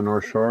up on the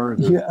North Shore?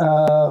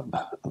 Yeah,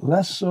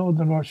 less so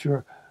the North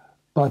Shore,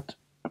 but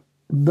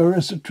there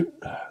is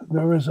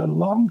a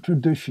long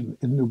tradition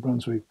in New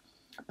Brunswick.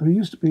 There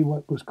used to be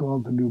what was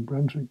called the New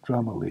Brunswick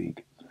Drama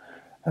League,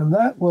 and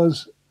that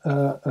was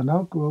an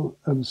outgrowth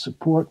and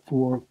support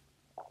for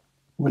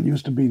what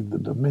used to be the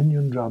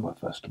Dominion Drama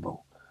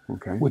Festival,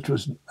 which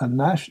was a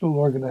national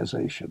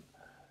organization,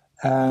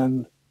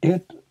 and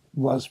it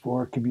was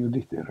for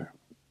community theater,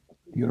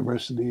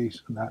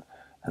 universities and that,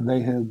 and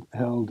they had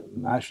held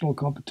national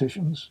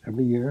competitions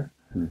every year.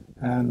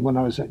 And when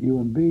I was at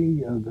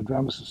UNB, the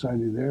Drama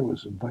Society there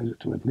was invited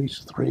to at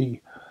least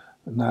 3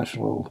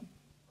 national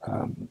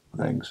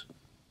things.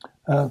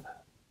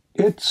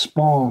 It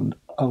spawned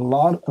a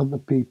lot of the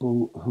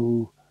people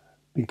who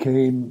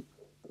became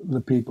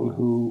the people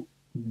who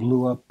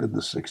blew up in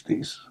the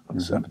 60s and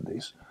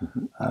 70s.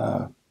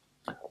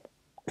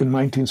 In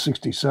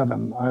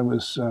 1967, I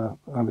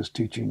was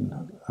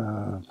teaching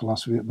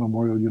philosophy at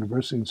Memorial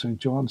University in St.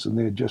 John's, and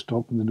they had just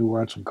opened the new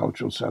Arts and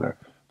Cultural Center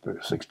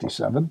for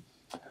 67.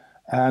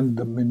 And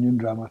the Minion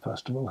Drama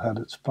Festival had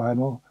its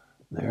final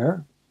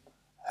there.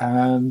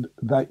 And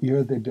that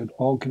year they did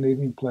all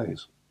Canadian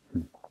plays.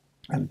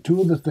 And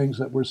two of the things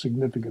that were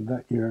significant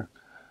that year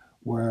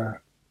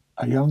were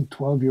a young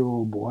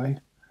 12-year-old boy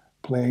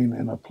playing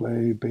in a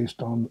play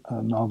based on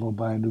a novel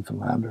by a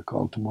Newfoundlander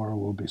called Tomorrow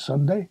Will Be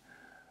Sunday.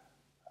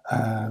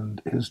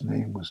 And his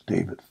name was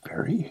David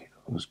Ferry,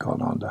 who's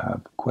gone on to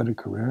have quite a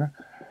career.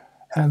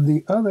 And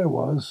the other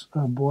was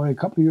a boy a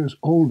couple of years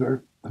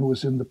older who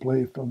was in the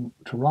play from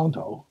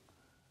Toronto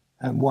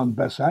and won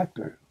Best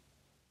Actor.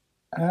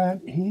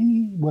 And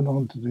he went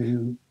on to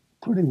do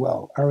pretty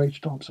well,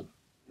 R.H. Thompson.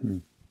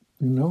 You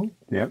know?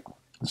 Yep.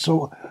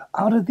 So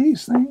out of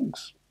these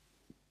things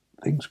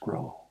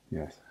grow.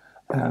 Yes.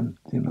 And,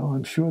 you know,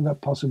 I'm sure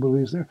that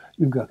possibility is there.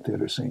 You've got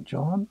Theatre St.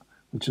 John,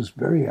 which is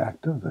very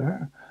active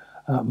there.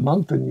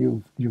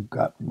 Moncton, you've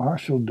got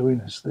Marshall doing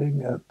his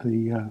thing at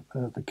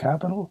the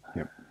Capitol.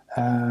 Yep.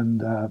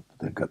 And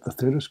they've got the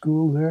theatre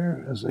school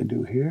there, as they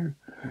do here.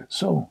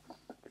 So,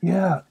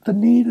 yeah, the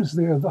need is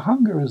there. The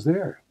hunger is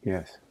there.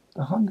 Yes.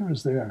 The hunger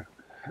is there.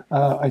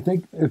 I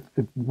think if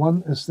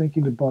one is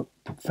thinking about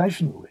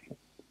professionally,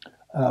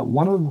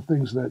 one of the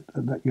things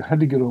that you had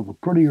to get over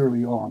pretty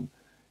early on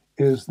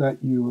is that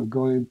you were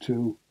going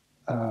to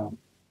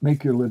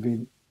make your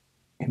living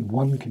in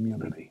one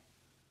community.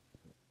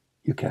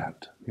 You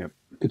can't. Yep.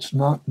 It's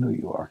not New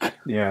York.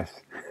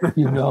 Yes.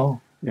 You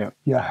know? Yep.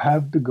 You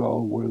have to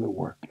go where the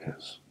work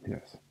is.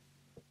 Yes.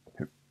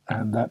 Yep.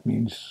 And that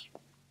means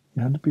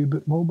you have to be a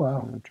bit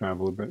mobile.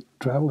 Travel a bit.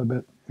 Travel a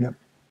bit, yep.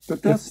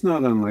 But that's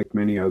not unlike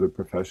many other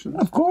professions.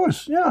 Of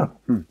course, yeah.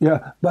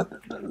 Yeah, but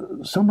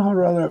somehow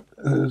or other,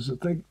 there's a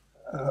thing,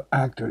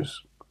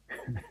 actors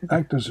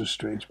are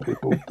strange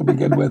people to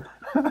begin with.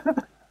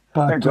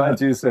 But, I'm glad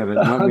you said it,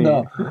 not me.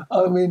 No,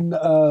 I mean,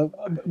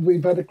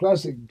 we've had a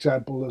classic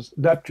example as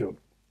Neptune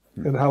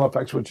in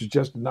Halifax, which has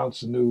just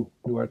announced a new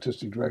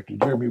artistic director,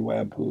 Jeremy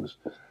Webb, who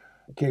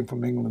came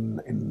from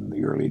England in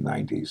the early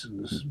 90s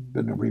and has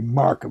been a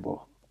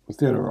remarkable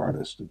theatre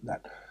artist and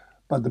that.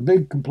 But the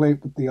big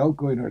complaint with the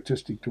outgoing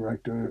artistic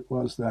director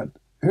was that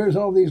here's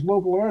all these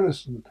local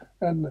artists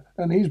and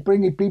he's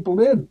bringing people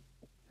in,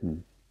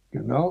 you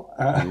know?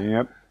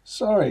 Yep.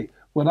 Sorry,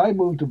 when I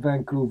moved to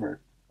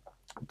Vancouver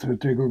to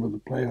take over the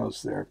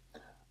Playhouse there,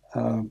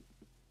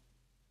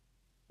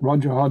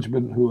 Roger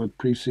Hodgman, who had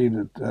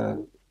preceded,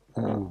 oh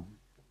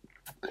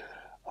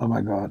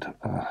my God,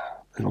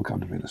 it'll come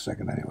to me in a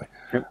second anyway.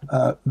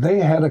 Yep. They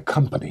had a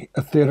company,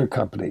 a theatre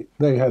company.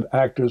 They had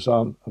actors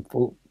on a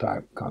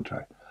full-time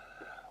contract.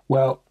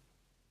 Well,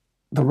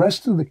 the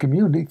rest of the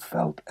community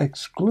felt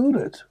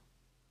excluded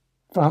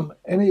from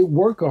any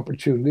work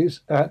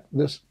opportunities at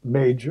this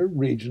major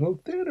regional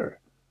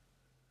theatre.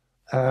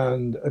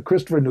 And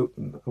Christopher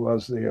Newton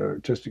was the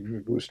artistic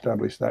director who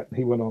established that, and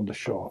he went on to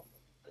Shaw.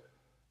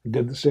 He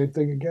did the same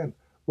thing again.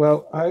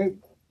 Well, I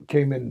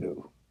came in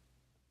new,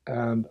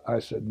 and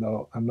I said,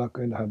 no, I'm not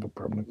going to have a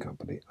permanent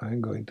company.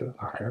 I'm going to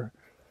hire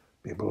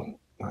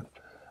people.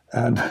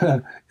 And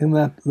in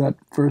that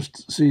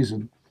first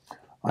season,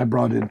 I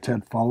brought in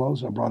Ted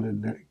Follows, I brought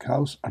in Nick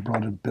House, I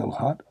brought in Bill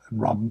Hutt and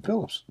Robin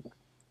Phillips.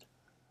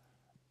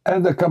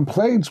 And the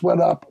complaints went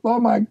up. Oh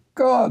my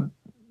God,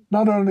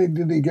 not only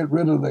did he get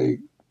rid of the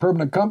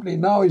permanent company,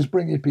 now he's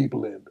bringing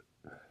people in.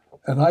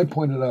 And I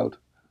pointed out,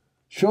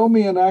 show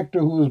me an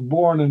actor who was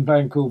born in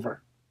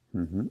Vancouver.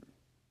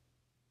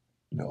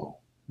 No,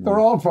 they're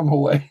all from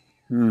Hawaii.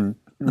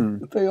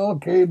 They all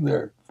came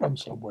there from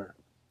somewhere.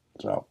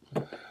 So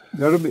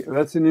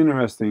that's an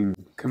interesting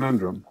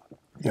conundrum.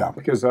 Yeah,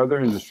 because other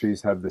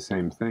industries have the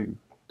same thing.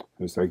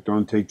 It's like,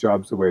 don't take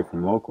jobs away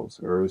from locals.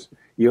 Or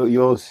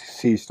you'll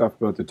see stuff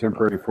about the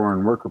temporary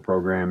foreign worker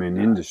program in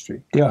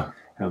industry. Yeah.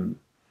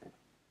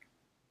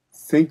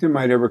 Think there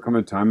might ever come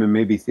a time, and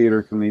maybe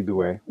theater can lead the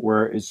way,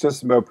 where it's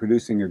just about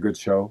producing a good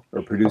show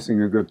or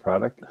producing a good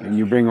product, and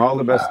you bring all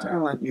the best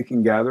talent you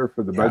can gather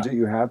for the budget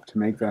you have to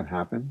make that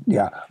happen.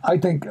 Yeah, I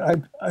think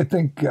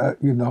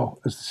you know,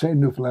 as they say in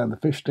Newfoundland, the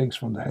fish stinks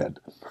from the head,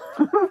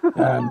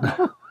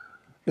 and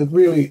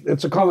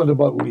it's a comment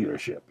about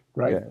leadership,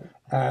 right? Yeah.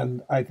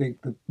 And I think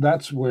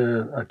that's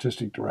where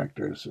artistic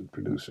directors and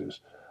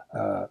producers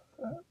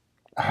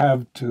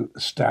have to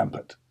stamp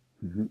it,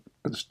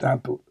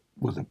 stamp it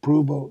with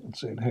approval and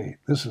saying, hey,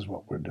 this is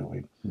what we're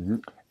doing.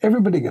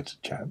 Everybody gets a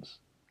chance.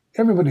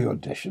 Everybody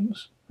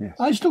auditions. Yes.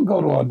 I still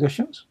go to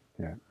auditions.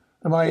 Yeah.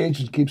 And my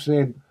agent keeps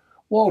saying,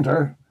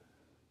 Walter,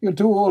 you're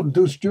too old and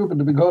too stupid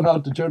to be going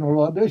out to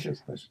general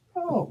auditions. I said,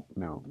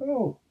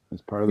 no.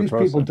 It's part of the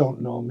process. These people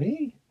don't know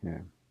me. Yeah.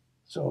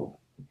 So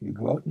you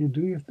go out and you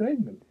do your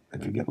thing. And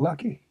if you get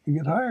lucky, you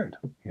get hired.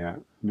 Yeah.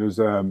 There's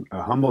a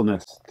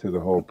humbleness to the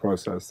whole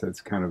process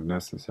that's kind of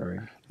necessary.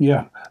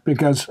 Yeah,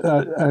 because,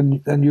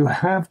 and you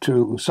have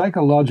to,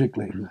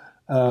 psychologically,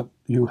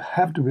 you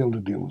have to be able to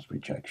deal with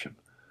rejection.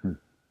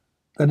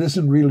 That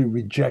isn't really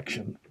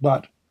rejection,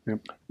 but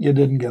you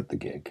didn't get the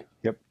gig.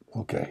 Yep.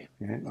 Okay.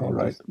 Yeah, all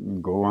right.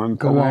 Go on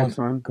to the next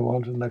one. Go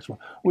on to the next one.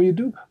 Well, you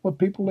do what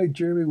people like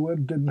Jeremy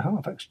Webb did in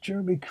Halifax.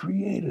 Jeremy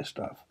created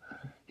stuff.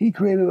 He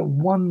created a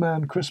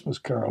one-man Christmas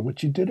carol,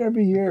 which he did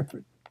every year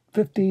for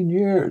 15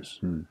 years.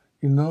 You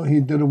know, he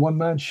did a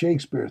one-man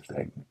Shakespeare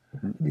thing.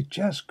 And he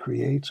just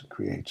creates and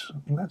creates.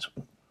 And that's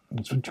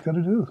what you got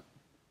to do.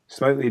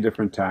 Slightly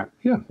different tack.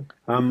 Yeah.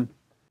 You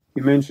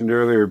mentioned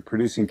earlier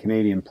producing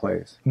Canadian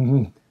plays.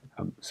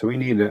 So we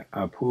need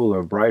a pool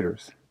of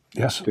writers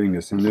doing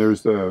this. And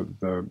there's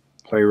the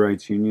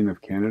Playwrights Union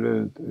of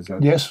Canada. Is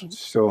that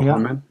still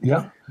humming?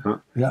 Yeah.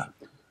 Yeah.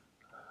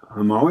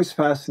 I'm always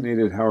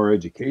fascinated how our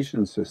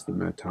education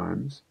system at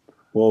times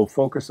will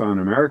focus on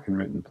American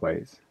written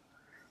plays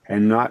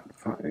and not.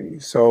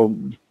 So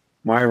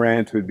my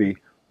rant would be,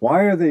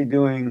 why are they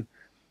doing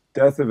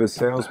Death of a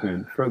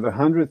Salesman for the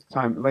 100th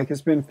time? Like, it's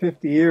been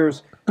 50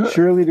 years.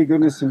 Surely to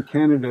goodness in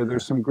Canada,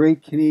 there's some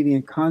great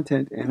Canadian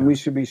content, and we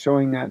should be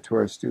showing that to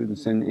our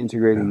students and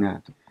integrating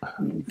that.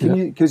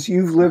 Because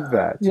you've lived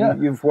that.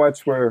 You've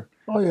watched where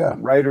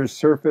writers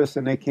surface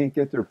and they can't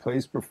get their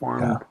plays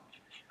performed.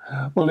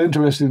 Well,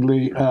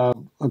 interestingly, a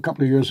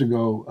couple of years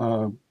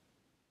ago,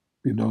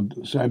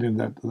 deciding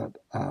that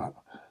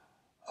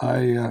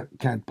I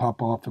can't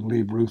pop off and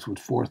leave Ruth with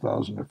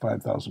 4,000 or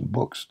 5,000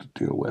 books to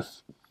deal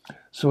with.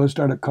 So I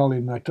started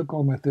calling, I took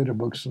all my theater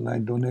books and I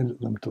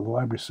donated them to the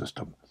library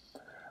system.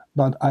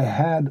 But I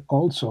had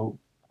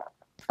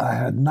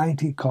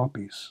 90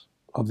 copies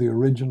of the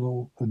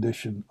original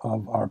edition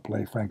of our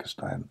play,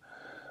 Frankenstein,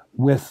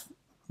 with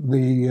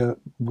the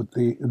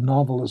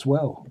novel as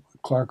well.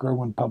 Clark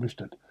Irwin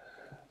published it.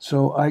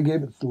 So I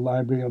gave it to the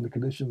library on the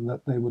condition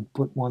that they would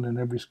put one in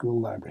every school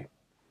library.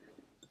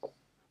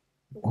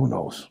 Who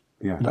knows?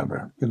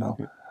 Whatever,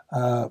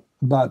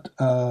 But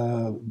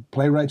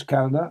Playwrights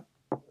Canada,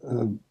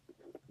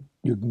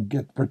 you can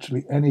get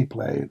virtually any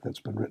play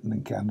that's been written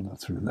in Canada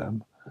through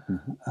them.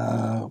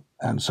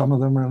 And some of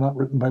them are not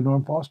written by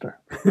Norm Foster.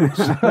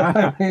 So,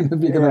 I mean,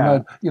 if you can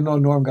imagine,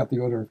 Norm got the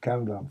Order of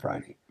Canada on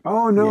Friday.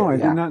 Oh, no, I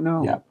did not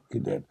know. Yeah, he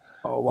did.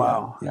 Oh,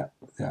 wow. Yeah.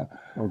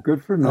 Well,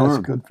 good for Norm.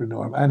 That's good for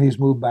Norm. And he's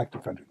moved back to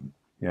Fredericton.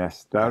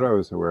 Yes, that I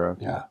was aware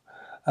of. Yeah.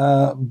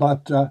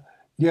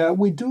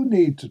 We do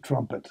need to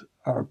trumpet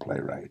our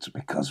playwrights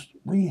because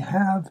we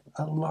have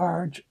a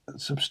large,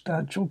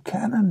 substantial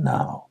canon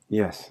now.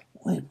 Yes.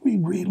 We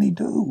really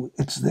do.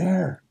 It's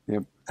there.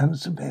 Yep. And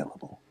it's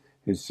available.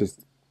 It's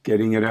just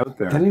getting it out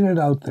there. Getting it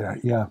out there,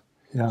 yeah.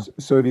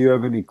 So do you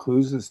have any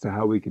clues as to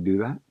how we could do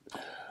that?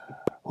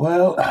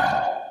 Well,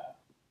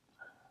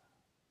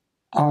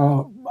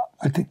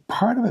 I think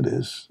part of it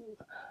is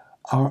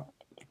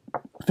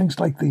things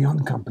like the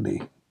Young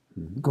Company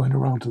going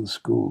around to the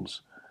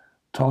schools,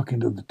 talking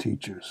to the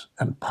teachers.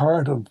 And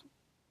part of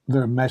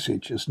their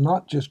message is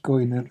not just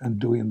going in and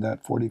doing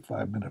that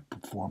 45-minute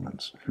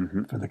performance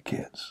for the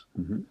kids.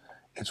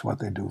 It's what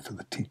they do for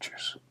the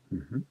teachers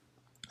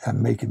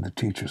and making the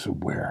teachers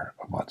aware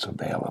of what's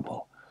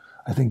available.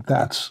 I think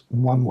that's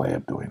one way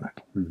of doing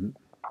it.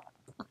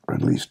 Or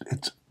at least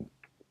it's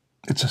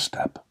a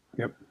step.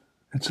 Yep.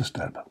 It's a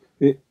step.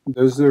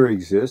 Does there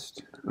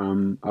exist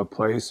a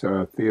place,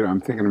 a theater,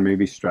 I'm thinking of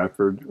maybe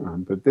Stratford,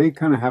 but they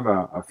kind of have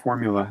a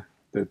formula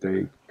that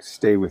they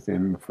stay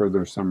within for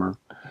their summer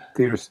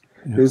theaters.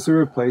 Is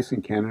there a place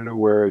in Canada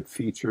where it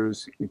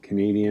features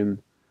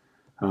Canadian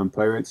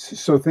playwrights?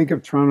 So think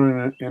of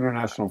Toronto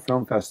International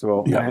Film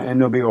Festival, and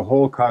there'll be a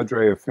whole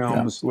cadre of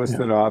films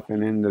listed off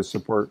and in the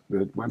support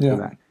that went to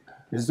that.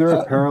 Is there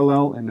a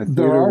parallel in the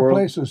theater world? There are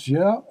places,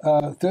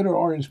 Theatre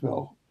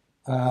Orangeville,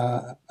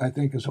 I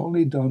think, has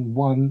only done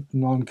one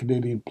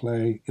non-Canadian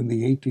play in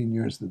the 18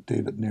 years that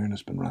David Nairn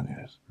has been running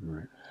it.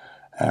 Right.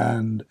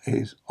 And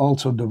he's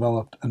also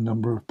developed a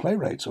number of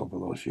playwrights over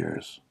those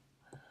years.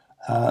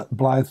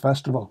 Blythe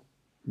Festival,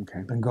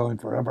 been going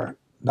forever.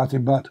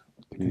 Nothing but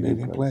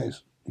Canadian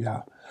plays.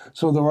 Yeah.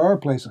 So there are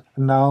places.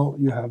 Now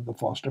you have the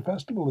Foster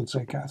Festival in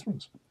St.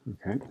 Catharines.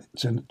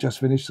 It's just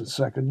finished its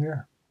second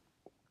year.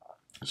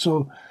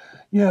 So,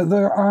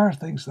 there are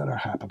things that are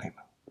happening.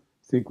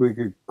 Think we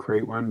could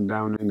create one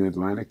down in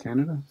Atlantic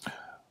Canada?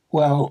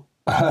 Well,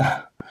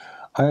 I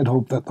had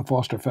hoped that the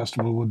Foster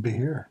Festival would be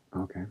here.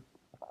 Okay.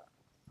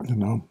 We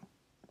didn't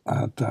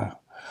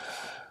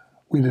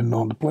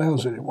own the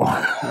Playhouse anymore.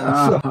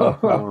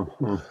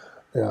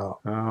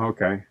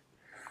 Okay.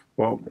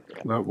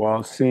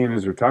 Well, seeing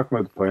as we're talking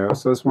about the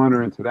Playhouse, let's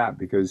wander into that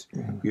because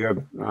you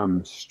have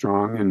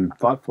strong and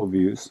thoughtful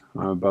views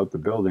about the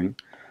building.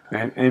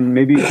 And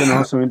maybe you can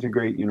also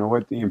integrate,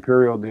 what the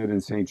Imperial did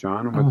in St.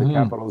 John and what the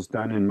Capitol's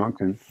done in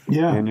Moncton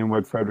and in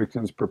what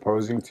Fredericton's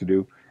proposing to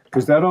do.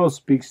 Because that all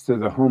speaks to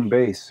the home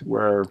base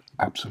where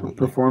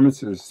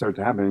performances start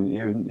to happen.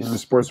 In the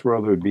sports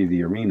world, it would be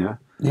the arena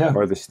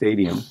or the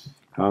stadium.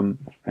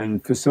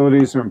 And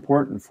facilities are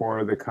important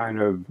for the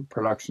kind of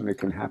production that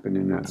can happen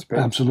in that space.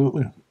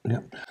 Absolutely, yeah.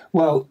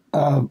 Well,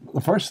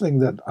 the first thing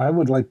that I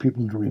would like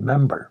people to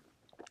remember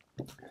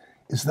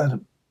is that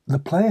the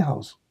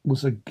Playhouse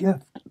was a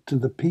gift to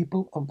the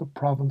people of the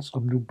province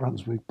of New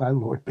Brunswick by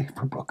Lord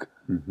Beaverbrook.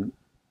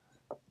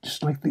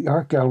 Just like the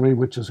Art Gallery,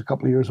 which is a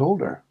couple of years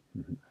older.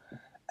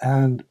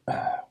 And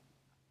I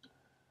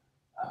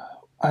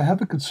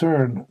have a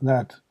concern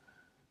that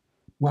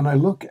when I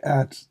look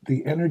at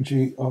the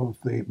energy of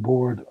the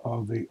board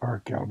of the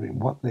art gallery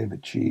and what they've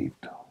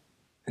achieved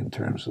in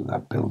terms of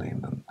that building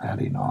and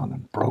adding on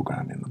and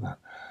programming and that,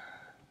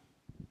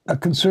 a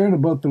concern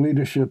about the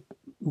leadership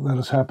that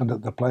has happened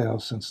at the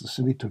Playhouse since the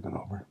city took it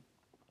over,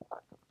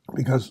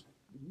 because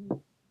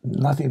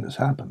nothing has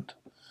happened.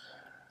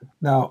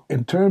 Now,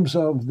 in terms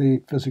of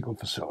the physical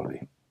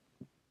facility,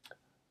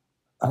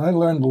 I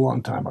learned a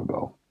long time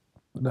ago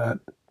that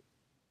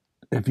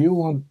if you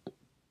want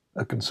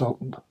a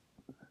consultant,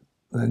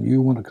 then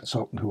you want a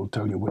consultant who will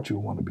tell you what you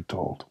want to be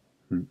told.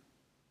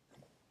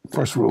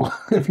 First rule,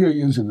 if you're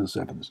using this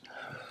evidence.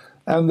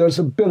 And there's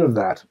a bit of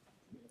that.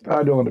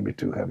 I don't want to be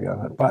too heavy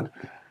on it, but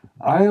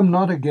I am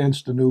not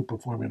against a new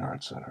performing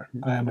arts center.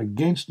 I am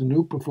against a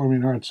new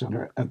performing arts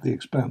center at the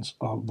expense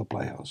of the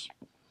Playhouse.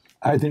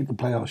 I think the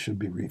Playhouse should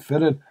be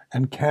refitted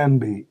and can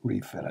be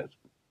refitted.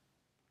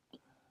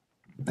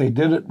 They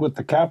did it with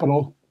the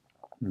Capitol.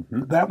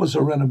 That was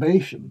a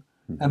renovation,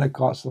 and it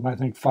cost them, I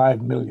think,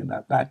 $5 million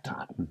at that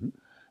time.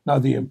 Now,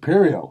 the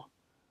Imperial,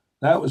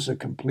 that was a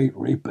complete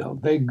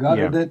rebuild. They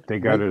gutted it, they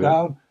gutted it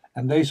down,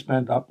 and they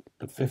spent up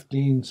to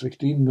 15,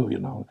 16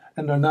 million on it.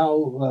 And they're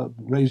now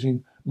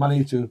raising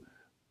money to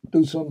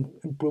do some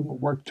improvement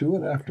work to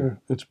it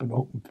after it's been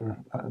open for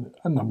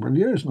a number of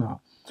years now.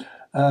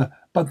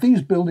 But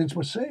these buildings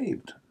were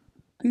saved.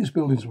 These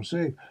buildings were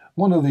saved.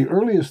 One of the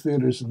earliest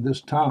theaters in this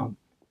town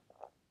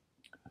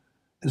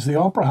is the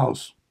Opera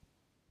House,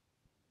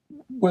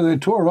 where they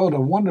tore out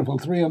a wonderful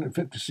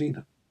 350-seat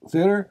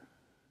theater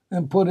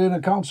and put in a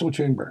council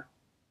chamber.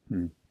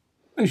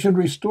 They should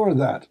restore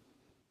that.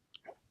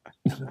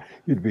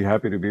 You'd be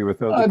happy to be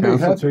without the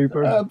council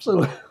chamber?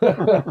 Absolutely.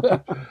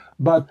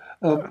 But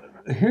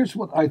here's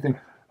what I think.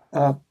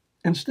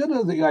 Instead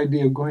of the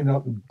idea of going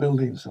out and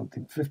building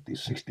something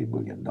 $50-60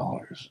 million,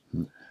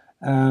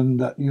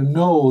 and you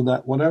know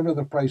that whatever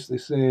the price they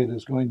say it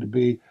is going to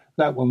be,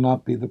 that will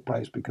not be the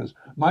price, because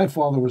my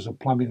father was a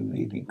plumbing and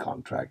heating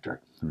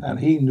contractor, and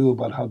he knew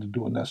about how to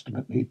do an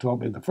estimate. And he told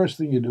me the first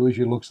thing you do is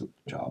you look at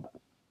the job.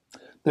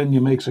 Then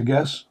you makes a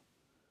guess.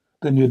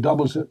 Then you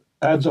doubles it,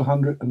 adds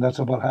 100, and that's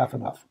about half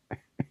enough.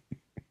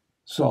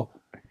 So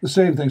the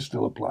same thing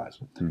still applies.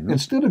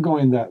 Instead of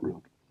going that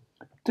route,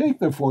 take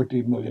their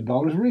 $14 million,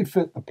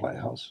 refit the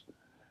Playhouse,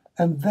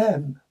 and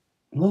then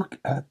look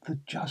at the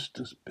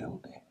Justice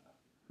Building.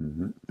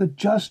 The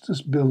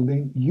Justice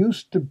Building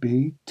used to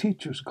be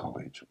Teachers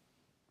College.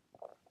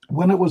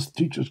 When it was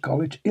Teachers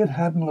College, it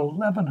had an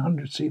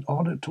 1,100-seat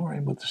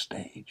auditorium with a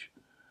stage.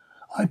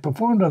 I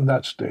performed on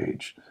that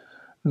stage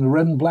in the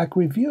Red and Black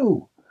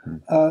Review.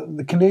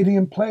 The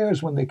Canadian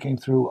Players, when they came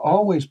through,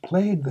 always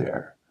played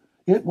there.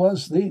 It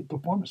was the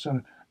performance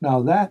center.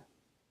 Now, that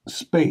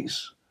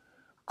space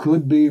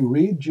could be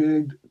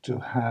rejigged to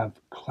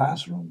have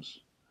classrooms,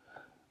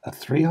 a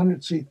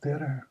 300-seat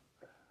theater,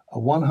 a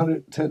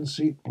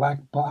 110-seat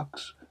black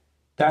box,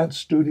 dance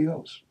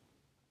studios,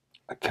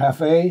 a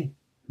cafe.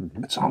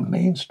 It's on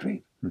Main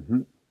Street.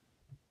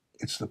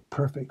 It's the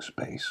perfect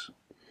space.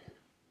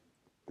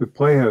 The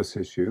Playhouse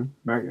issue,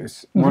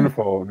 it's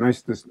wonderful,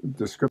 nice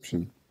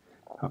description.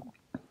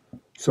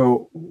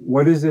 So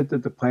what is it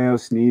that the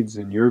Playhouse needs,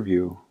 in your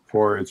view,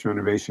 for its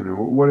renovation, and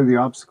what are the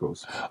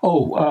obstacles?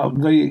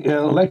 The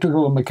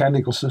electrical and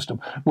mechanical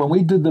system. When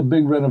we did the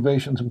big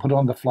renovations and put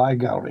on the Fly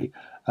Gallery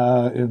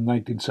in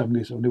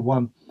 1970,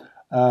 71,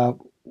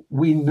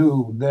 we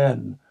knew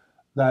then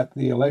that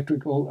the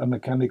electrical and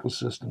mechanical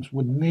systems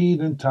would need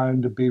in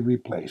time to be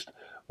replaced.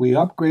 We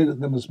upgraded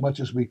them as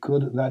much as we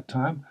could at that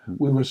time.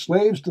 We were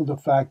slaves to the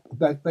fact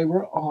that they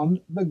were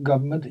on the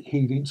government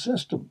heating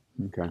system.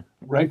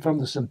 Right from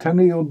the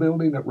Centennial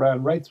Building, it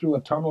ran right through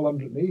a tunnel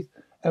underneath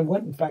and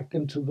went, in fact,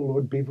 into the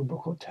Lord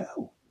Beaverbrook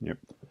Hotel.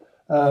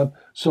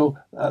 So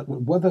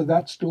whether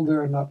that's still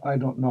there or not, I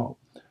don't know.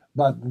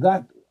 But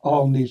that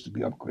all needs to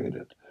be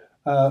upgraded.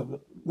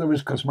 There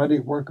is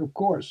cosmetic work, of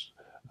course.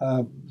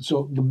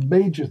 So the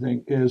major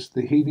thing is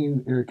the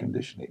heating, air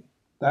conditioning.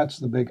 That's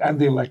the big, and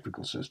the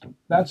electrical system.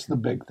 That's the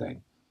big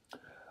thing.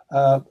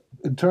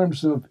 In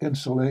terms of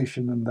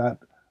insulation and that,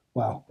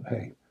 well,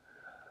 hey,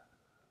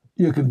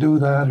 you can do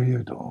that or you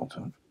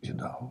don't. You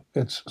know,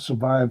 it's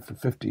survived for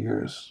 50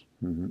 years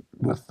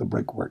with the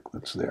brickwork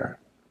that's there.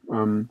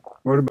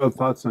 What about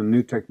thoughts on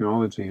new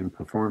technology in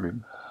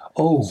performing?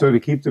 So to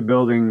keep the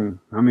building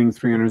humming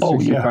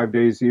 365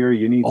 days a year,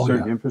 you need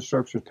certain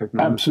infrastructure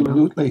technology.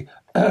 Absolutely.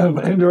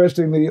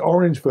 Interestingly,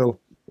 Orangeville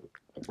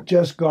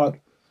just got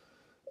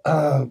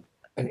an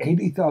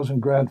 80,000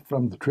 grant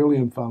from the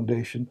Trillium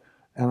Foundation,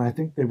 and I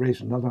think they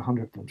raised another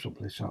 100 from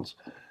someplace else.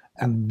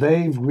 And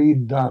they've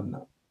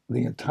redone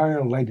the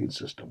entire lighting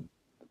system,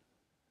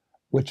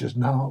 which is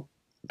now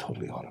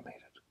totally automated.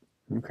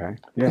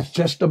 It's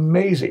just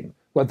amazing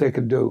what they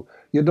can do.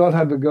 You don't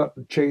have to go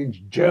and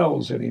change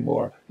gels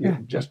anymore. You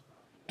can just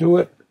do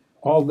it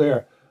all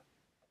there.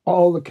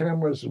 All the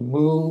cameras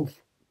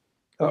move,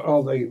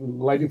 all the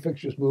lighting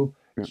fixtures move.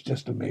 It's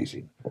just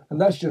amazing.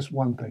 And that's just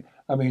one thing.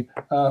 I mean,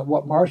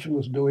 what Marshall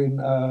was doing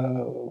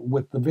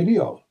with the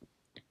video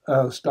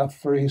stuff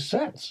for his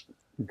sets,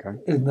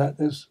 and that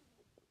is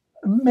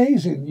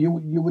amazing. You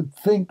would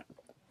think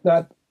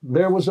that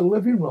there was a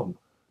living room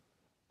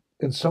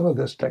in some of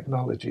this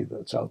technology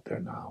that's out there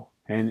now.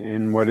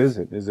 And what is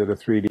it? Is it a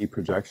 3D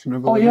projection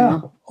of a Oh living yeah,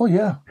 room? oh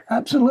yeah,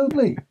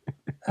 absolutely,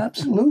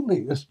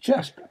 absolutely. It's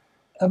just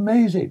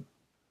amazing,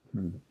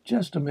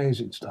 just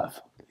amazing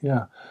stuff.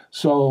 Yeah.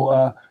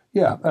 So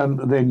yeah,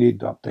 and they need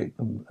to update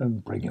them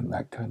and bring in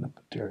that kind of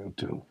material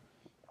too.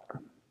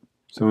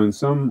 So in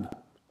some,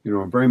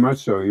 very much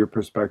so, your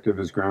perspective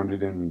is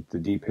grounded in the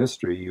deep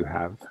history you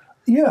have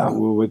Yeah,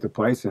 with the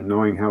place and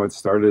knowing how it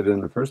started in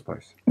the first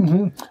place.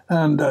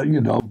 and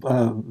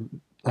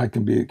I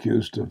can be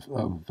accused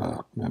of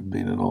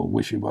being an old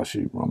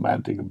wishy-washy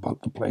romantic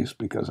about the place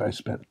because I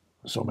spent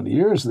so many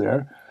years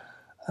there.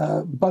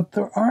 But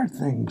there are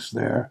things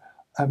there.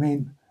 I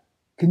mean,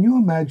 can you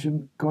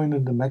imagine going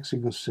into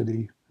Mexico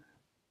City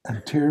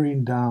and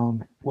tearing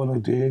down one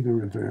of Diego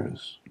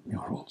Rivera's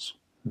murals?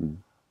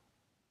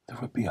 There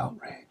would be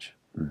outrage.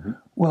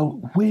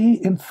 Well, we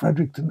in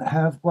Fredericton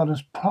have what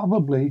is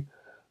probably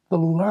the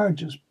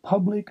largest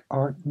public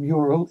art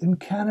mural in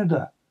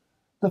Canada,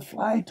 the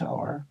Fly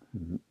Tower,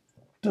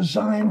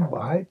 designed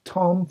by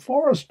Tom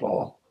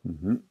Forrestal.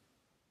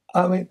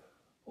 I mean,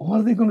 what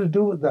are they going to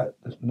do with that?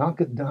 Just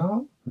knock it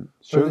down?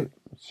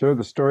 Share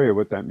the story of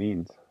what that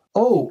means.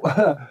 Oh,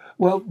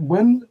 well,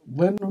 when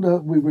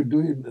we were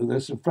doing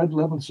this, Fred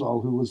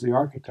Leventhal, who was the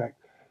architect,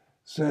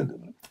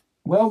 said,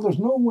 well, there's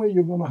no way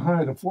you're going to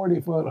hide a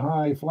 40-foot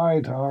high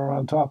fly tower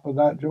on top of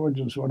that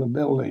Georgian sort of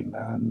building.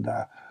 And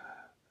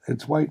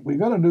it's white. We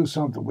got to do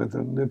something with it.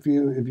 And if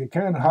you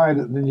can't hide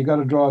it, then you got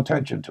to draw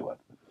attention to it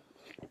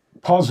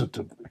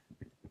positively.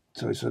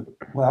 So he said,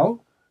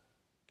 well,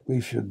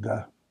 we should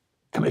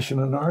commission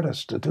an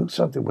artist to do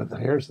something with it.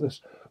 Here's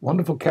this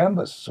wonderful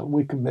canvas. So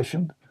we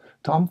commissioned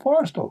Tom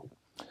Forrestal.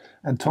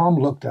 And Tom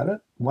looked at it,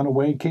 went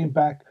away, came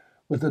back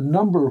with a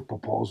number of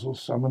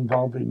proposals, some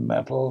involving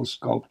metal,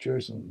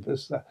 sculptures, and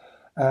this, that.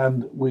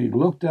 And we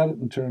looked at it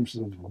in terms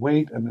of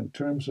weight and in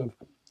terms of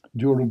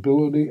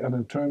durability and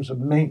in terms of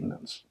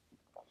maintenance.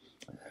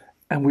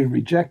 And we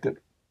rejected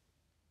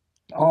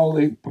all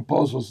the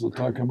proposals that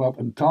come up.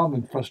 And Tom,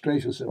 in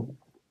frustration, said,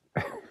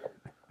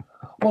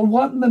 well,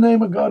 what in the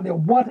name of God,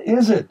 what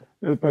is it?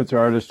 There's a bunch of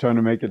artists trying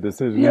to make a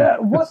decision. Yeah,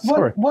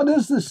 what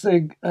is this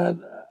thing?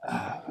 And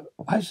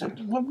I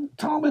said, well,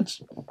 Tom,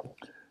 it's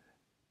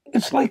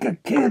like a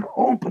kid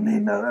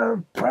opening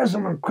a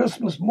present on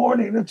Christmas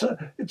morning. It's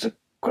a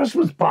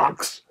Christmas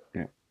box.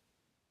 Yeah.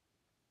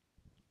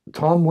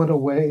 Tom went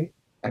away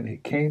and he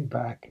came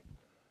back,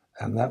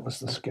 and that was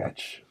the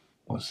sketch,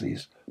 was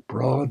these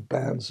broad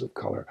bands of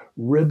color,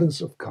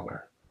 ribbons of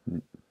color.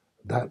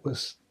 That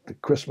was the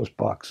Christmas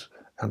box,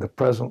 and the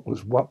present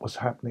was what was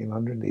happening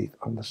underneath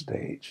on the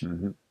stage.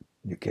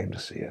 You came to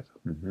see it,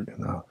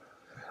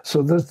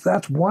 So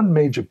that's one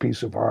major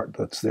piece of art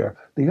that's there.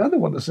 The other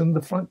one is in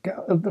the front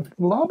of the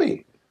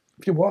lobby.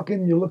 If you walk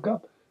in, you look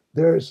up,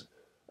 there's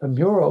a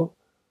mural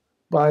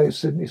by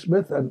Sidney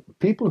Smith, and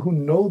people who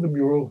know the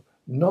mural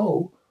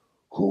know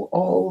who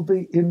all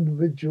the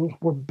individuals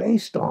were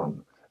based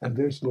on. And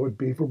there's Lord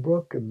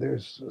Beaverbrook, and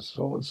there's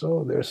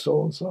so-and-so, there's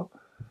so-and-so.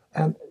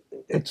 And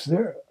it's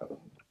there.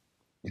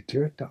 You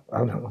tear it down. I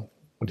don't know.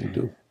 What do you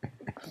do?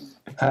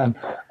 And,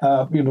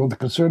 the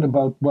concern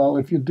about, well,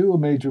 if you do a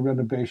major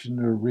renovation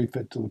or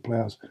refit to the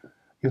playhouse,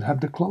 you'd have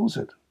to close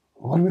it.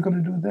 What are we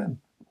going to do then?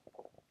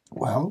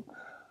 Well,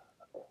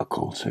 a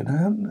Cold St.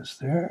 Anne is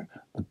there.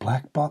 The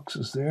Black Box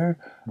is there.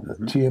 The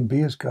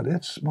TMB has got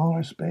its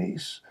smaller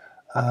space.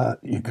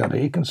 You got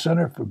Aiken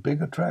Center for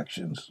big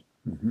attractions.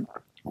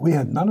 We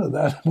had none of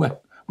that when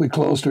we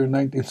closed her in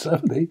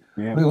 1970.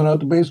 Yeah. We went out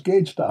to base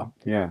gauge stop.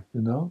 Yeah.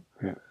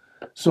 Yeah.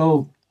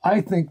 So I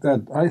think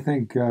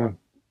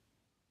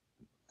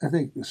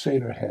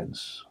Seder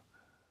heads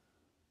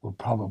will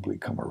probably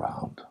come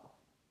around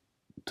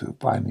to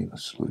finding a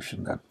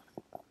solution that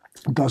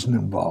doesn't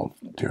involve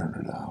tearing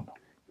her down.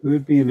 It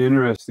would be an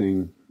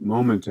interesting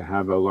moment to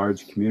have a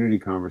large community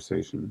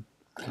conversation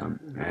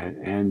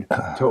and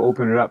to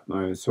open it up.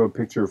 So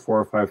picture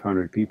 400 or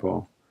 500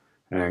 people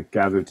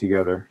gathered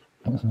together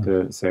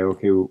to say,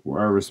 okay,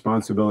 our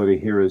responsibility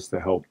here is to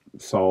help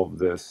solve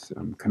this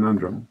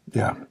conundrum.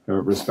 Yeah.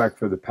 Respect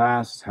for the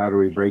past. How do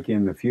we break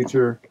in the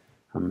future?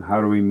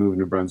 How do we move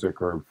New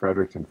Brunswick or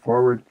Fredericton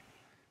forward?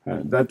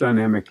 That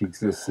dynamic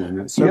exists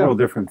in several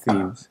different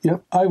themes.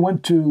 I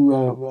went to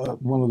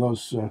one of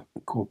those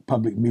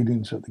public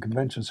meetings at the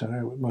convention center.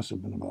 It must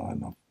have been about, I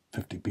don't know,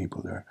 50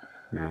 people there.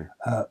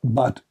 Yeah.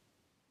 But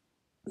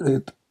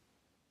the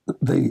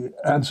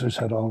answers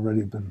had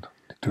already been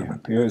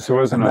determined. Yeah. So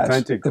it was an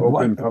authentic,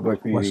 open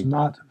public meeting. It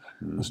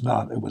was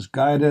not. It was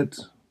guided,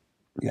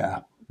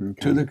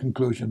 to the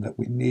conclusion that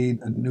we need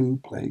a new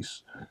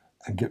place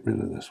and get rid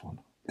of this one.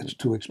 It's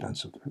too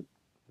expensive.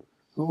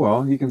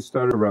 Well, you can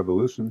start a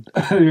revolution.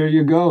 There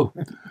you go.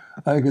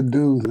 I could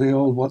do the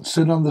old,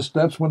 sit on the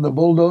steps when the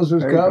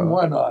bulldozers come?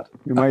 Why not?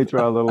 You might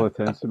draw a little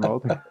attention,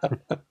 Walter.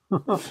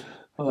 That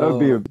would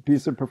be a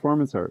piece of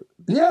performance art.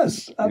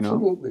 Yes,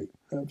 absolutely.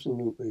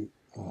 Absolutely.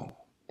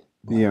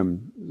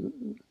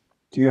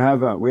 Do you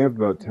have, we have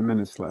about 10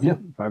 minutes left, Yeah.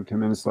 5-10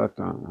 minutes left.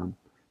 Do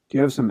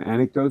you have some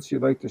anecdotes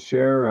you'd like to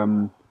share?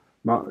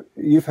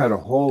 You've had a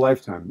whole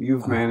lifetime.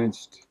 You've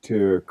managed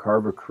to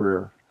carve a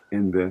career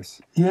in this.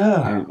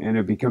 Yeah. And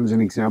it becomes an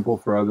example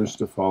for others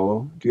to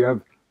follow. Do you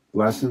have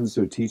lessons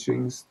or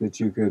teachings that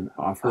you could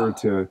offer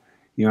to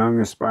young,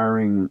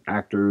 aspiring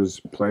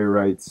actors,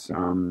 playwrights,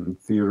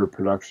 theater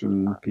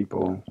production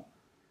people?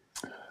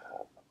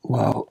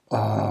 Well,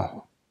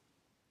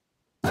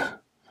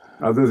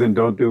 other than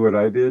don't do what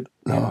I did?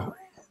 No.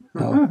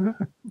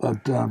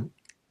 But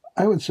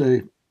I would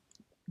say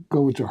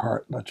go with your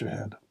heart, not your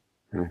head.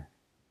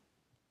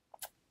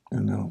 You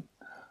know,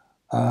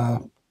 I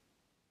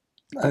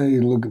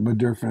look at my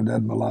dear friend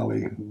Ed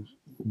Mullally, who's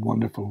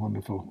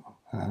wonderful,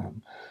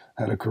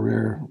 had a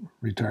career,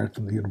 retired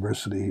from the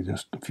university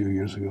just a few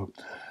years ago.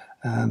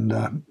 And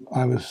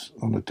I was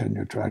on a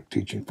tenure track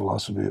teaching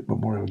philosophy at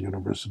Memorial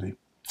University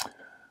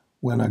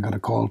when I got a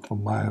call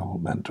from my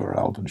old mentor,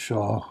 Alvin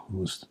Shaw, who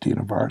was the Dean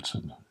of Arts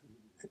and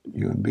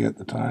UNB at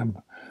the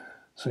time,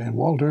 saying,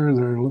 Walter,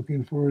 they're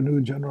looking for a new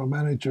general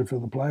manager for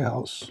the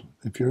Playhouse.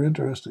 If you're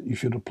interested, you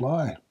should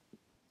apply.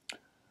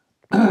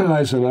 And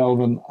I said,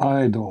 Alvin,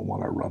 I don't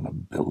want to run a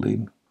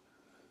building.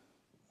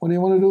 What do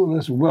you want to do with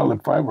this? Well,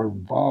 if I were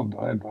involved,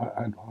 I'd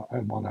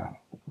want to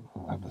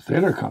have a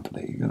theater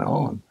company, you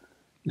know. And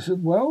he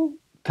said, well,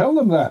 tell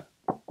them that.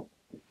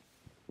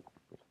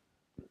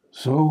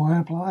 So I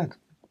applied.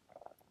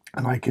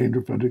 And I came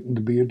to Fredericton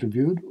to be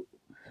interviewed.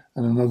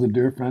 And another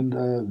dear friend,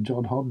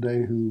 John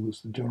Hobday, who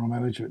was the general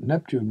manager at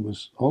Neptune,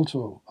 was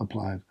also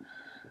applied.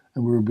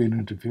 And we were being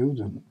interviewed.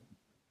 And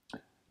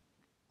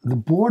the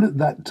board at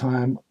that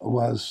time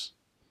was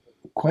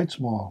quite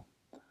small.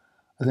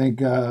 I think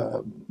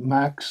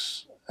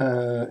Max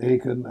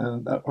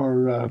Aiken, not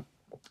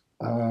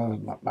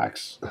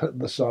Max,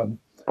 the son,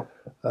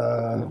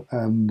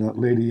 and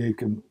Lady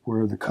Aiken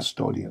were the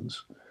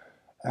custodians.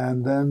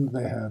 And then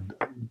they had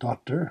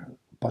Dr.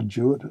 Bud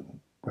Jewett,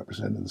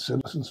 representing the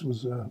citizens,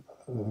 was a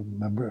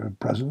member, a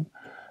president.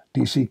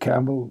 D.C.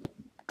 Campbell,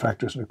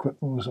 Tractors and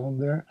Equipment, was on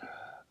there.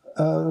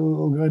 A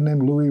little guy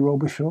named Louis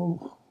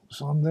Robichaud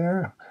was on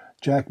there.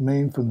 Jack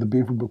Main from the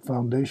Beaverbrook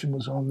Foundation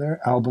was on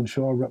there. Alvin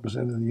Shaw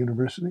represented the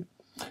university.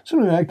 So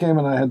anyway, I came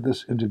and I had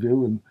this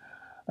interview, and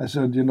I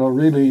said, you know,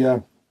 really,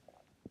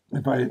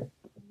 if I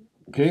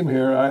came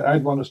here,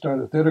 I'd want to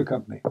start a theater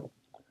company.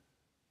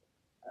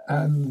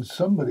 And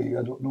somebody,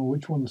 I don't know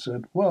which one,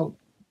 said, well,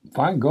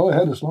 fine, go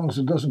ahead, as long as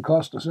it doesn't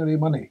cost us any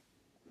money.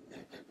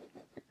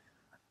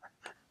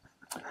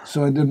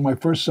 So I did my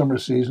first summer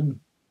season,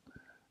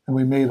 and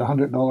we made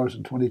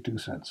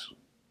 $100.22.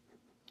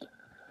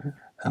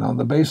 And on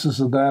the basis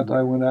of that,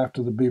 I went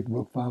after the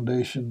Beaverbrook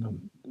Foundation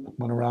and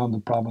went around the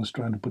province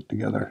trying to put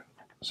together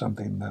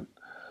something that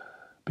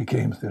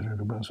became Theatre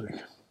New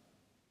Brunswick.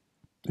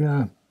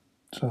 Yeah,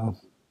 so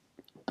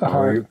the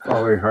heart.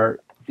 Follow your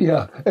heart.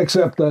 Yeah,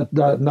 except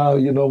that now,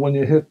 you know, when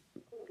you hit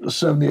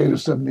 78 or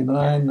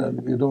 79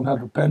 and you don't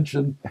have a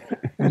pension,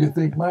 and you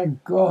think, my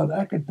God,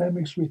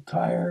 academics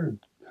retired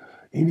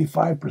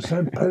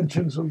 85%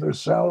 pensions of their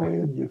salary,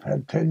 and you've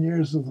had 10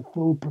 years of the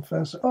full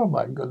professor. Oh,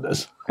 my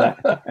goodness.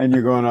 And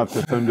you're going up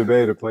to Thunder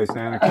Bay to play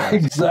Santa Claus.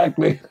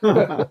 Exactly.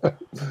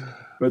 But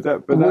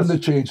wouldn't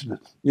have changed it.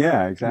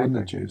 Yeah, exactly.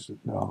 Wouldn't have changed it.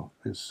 No,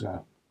 it's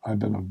I've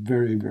been a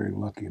very, very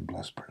lucky and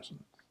blessed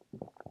person.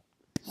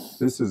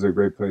 This is a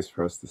great place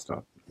for us to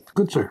stop.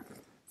 Good, sir.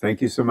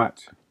 Thank you so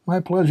much. My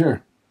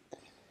pleasure.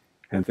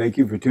 And thank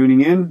you for tuning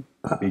in.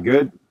 Be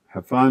good,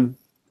 have fun,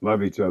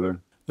 love each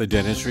other. The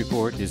Dennis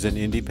Report is an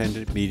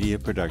independent media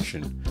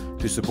production.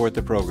 To support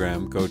the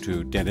program, go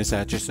to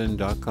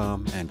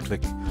DennisAtchison.com and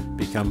click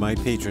Become My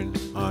Patron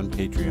on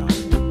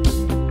Patreon.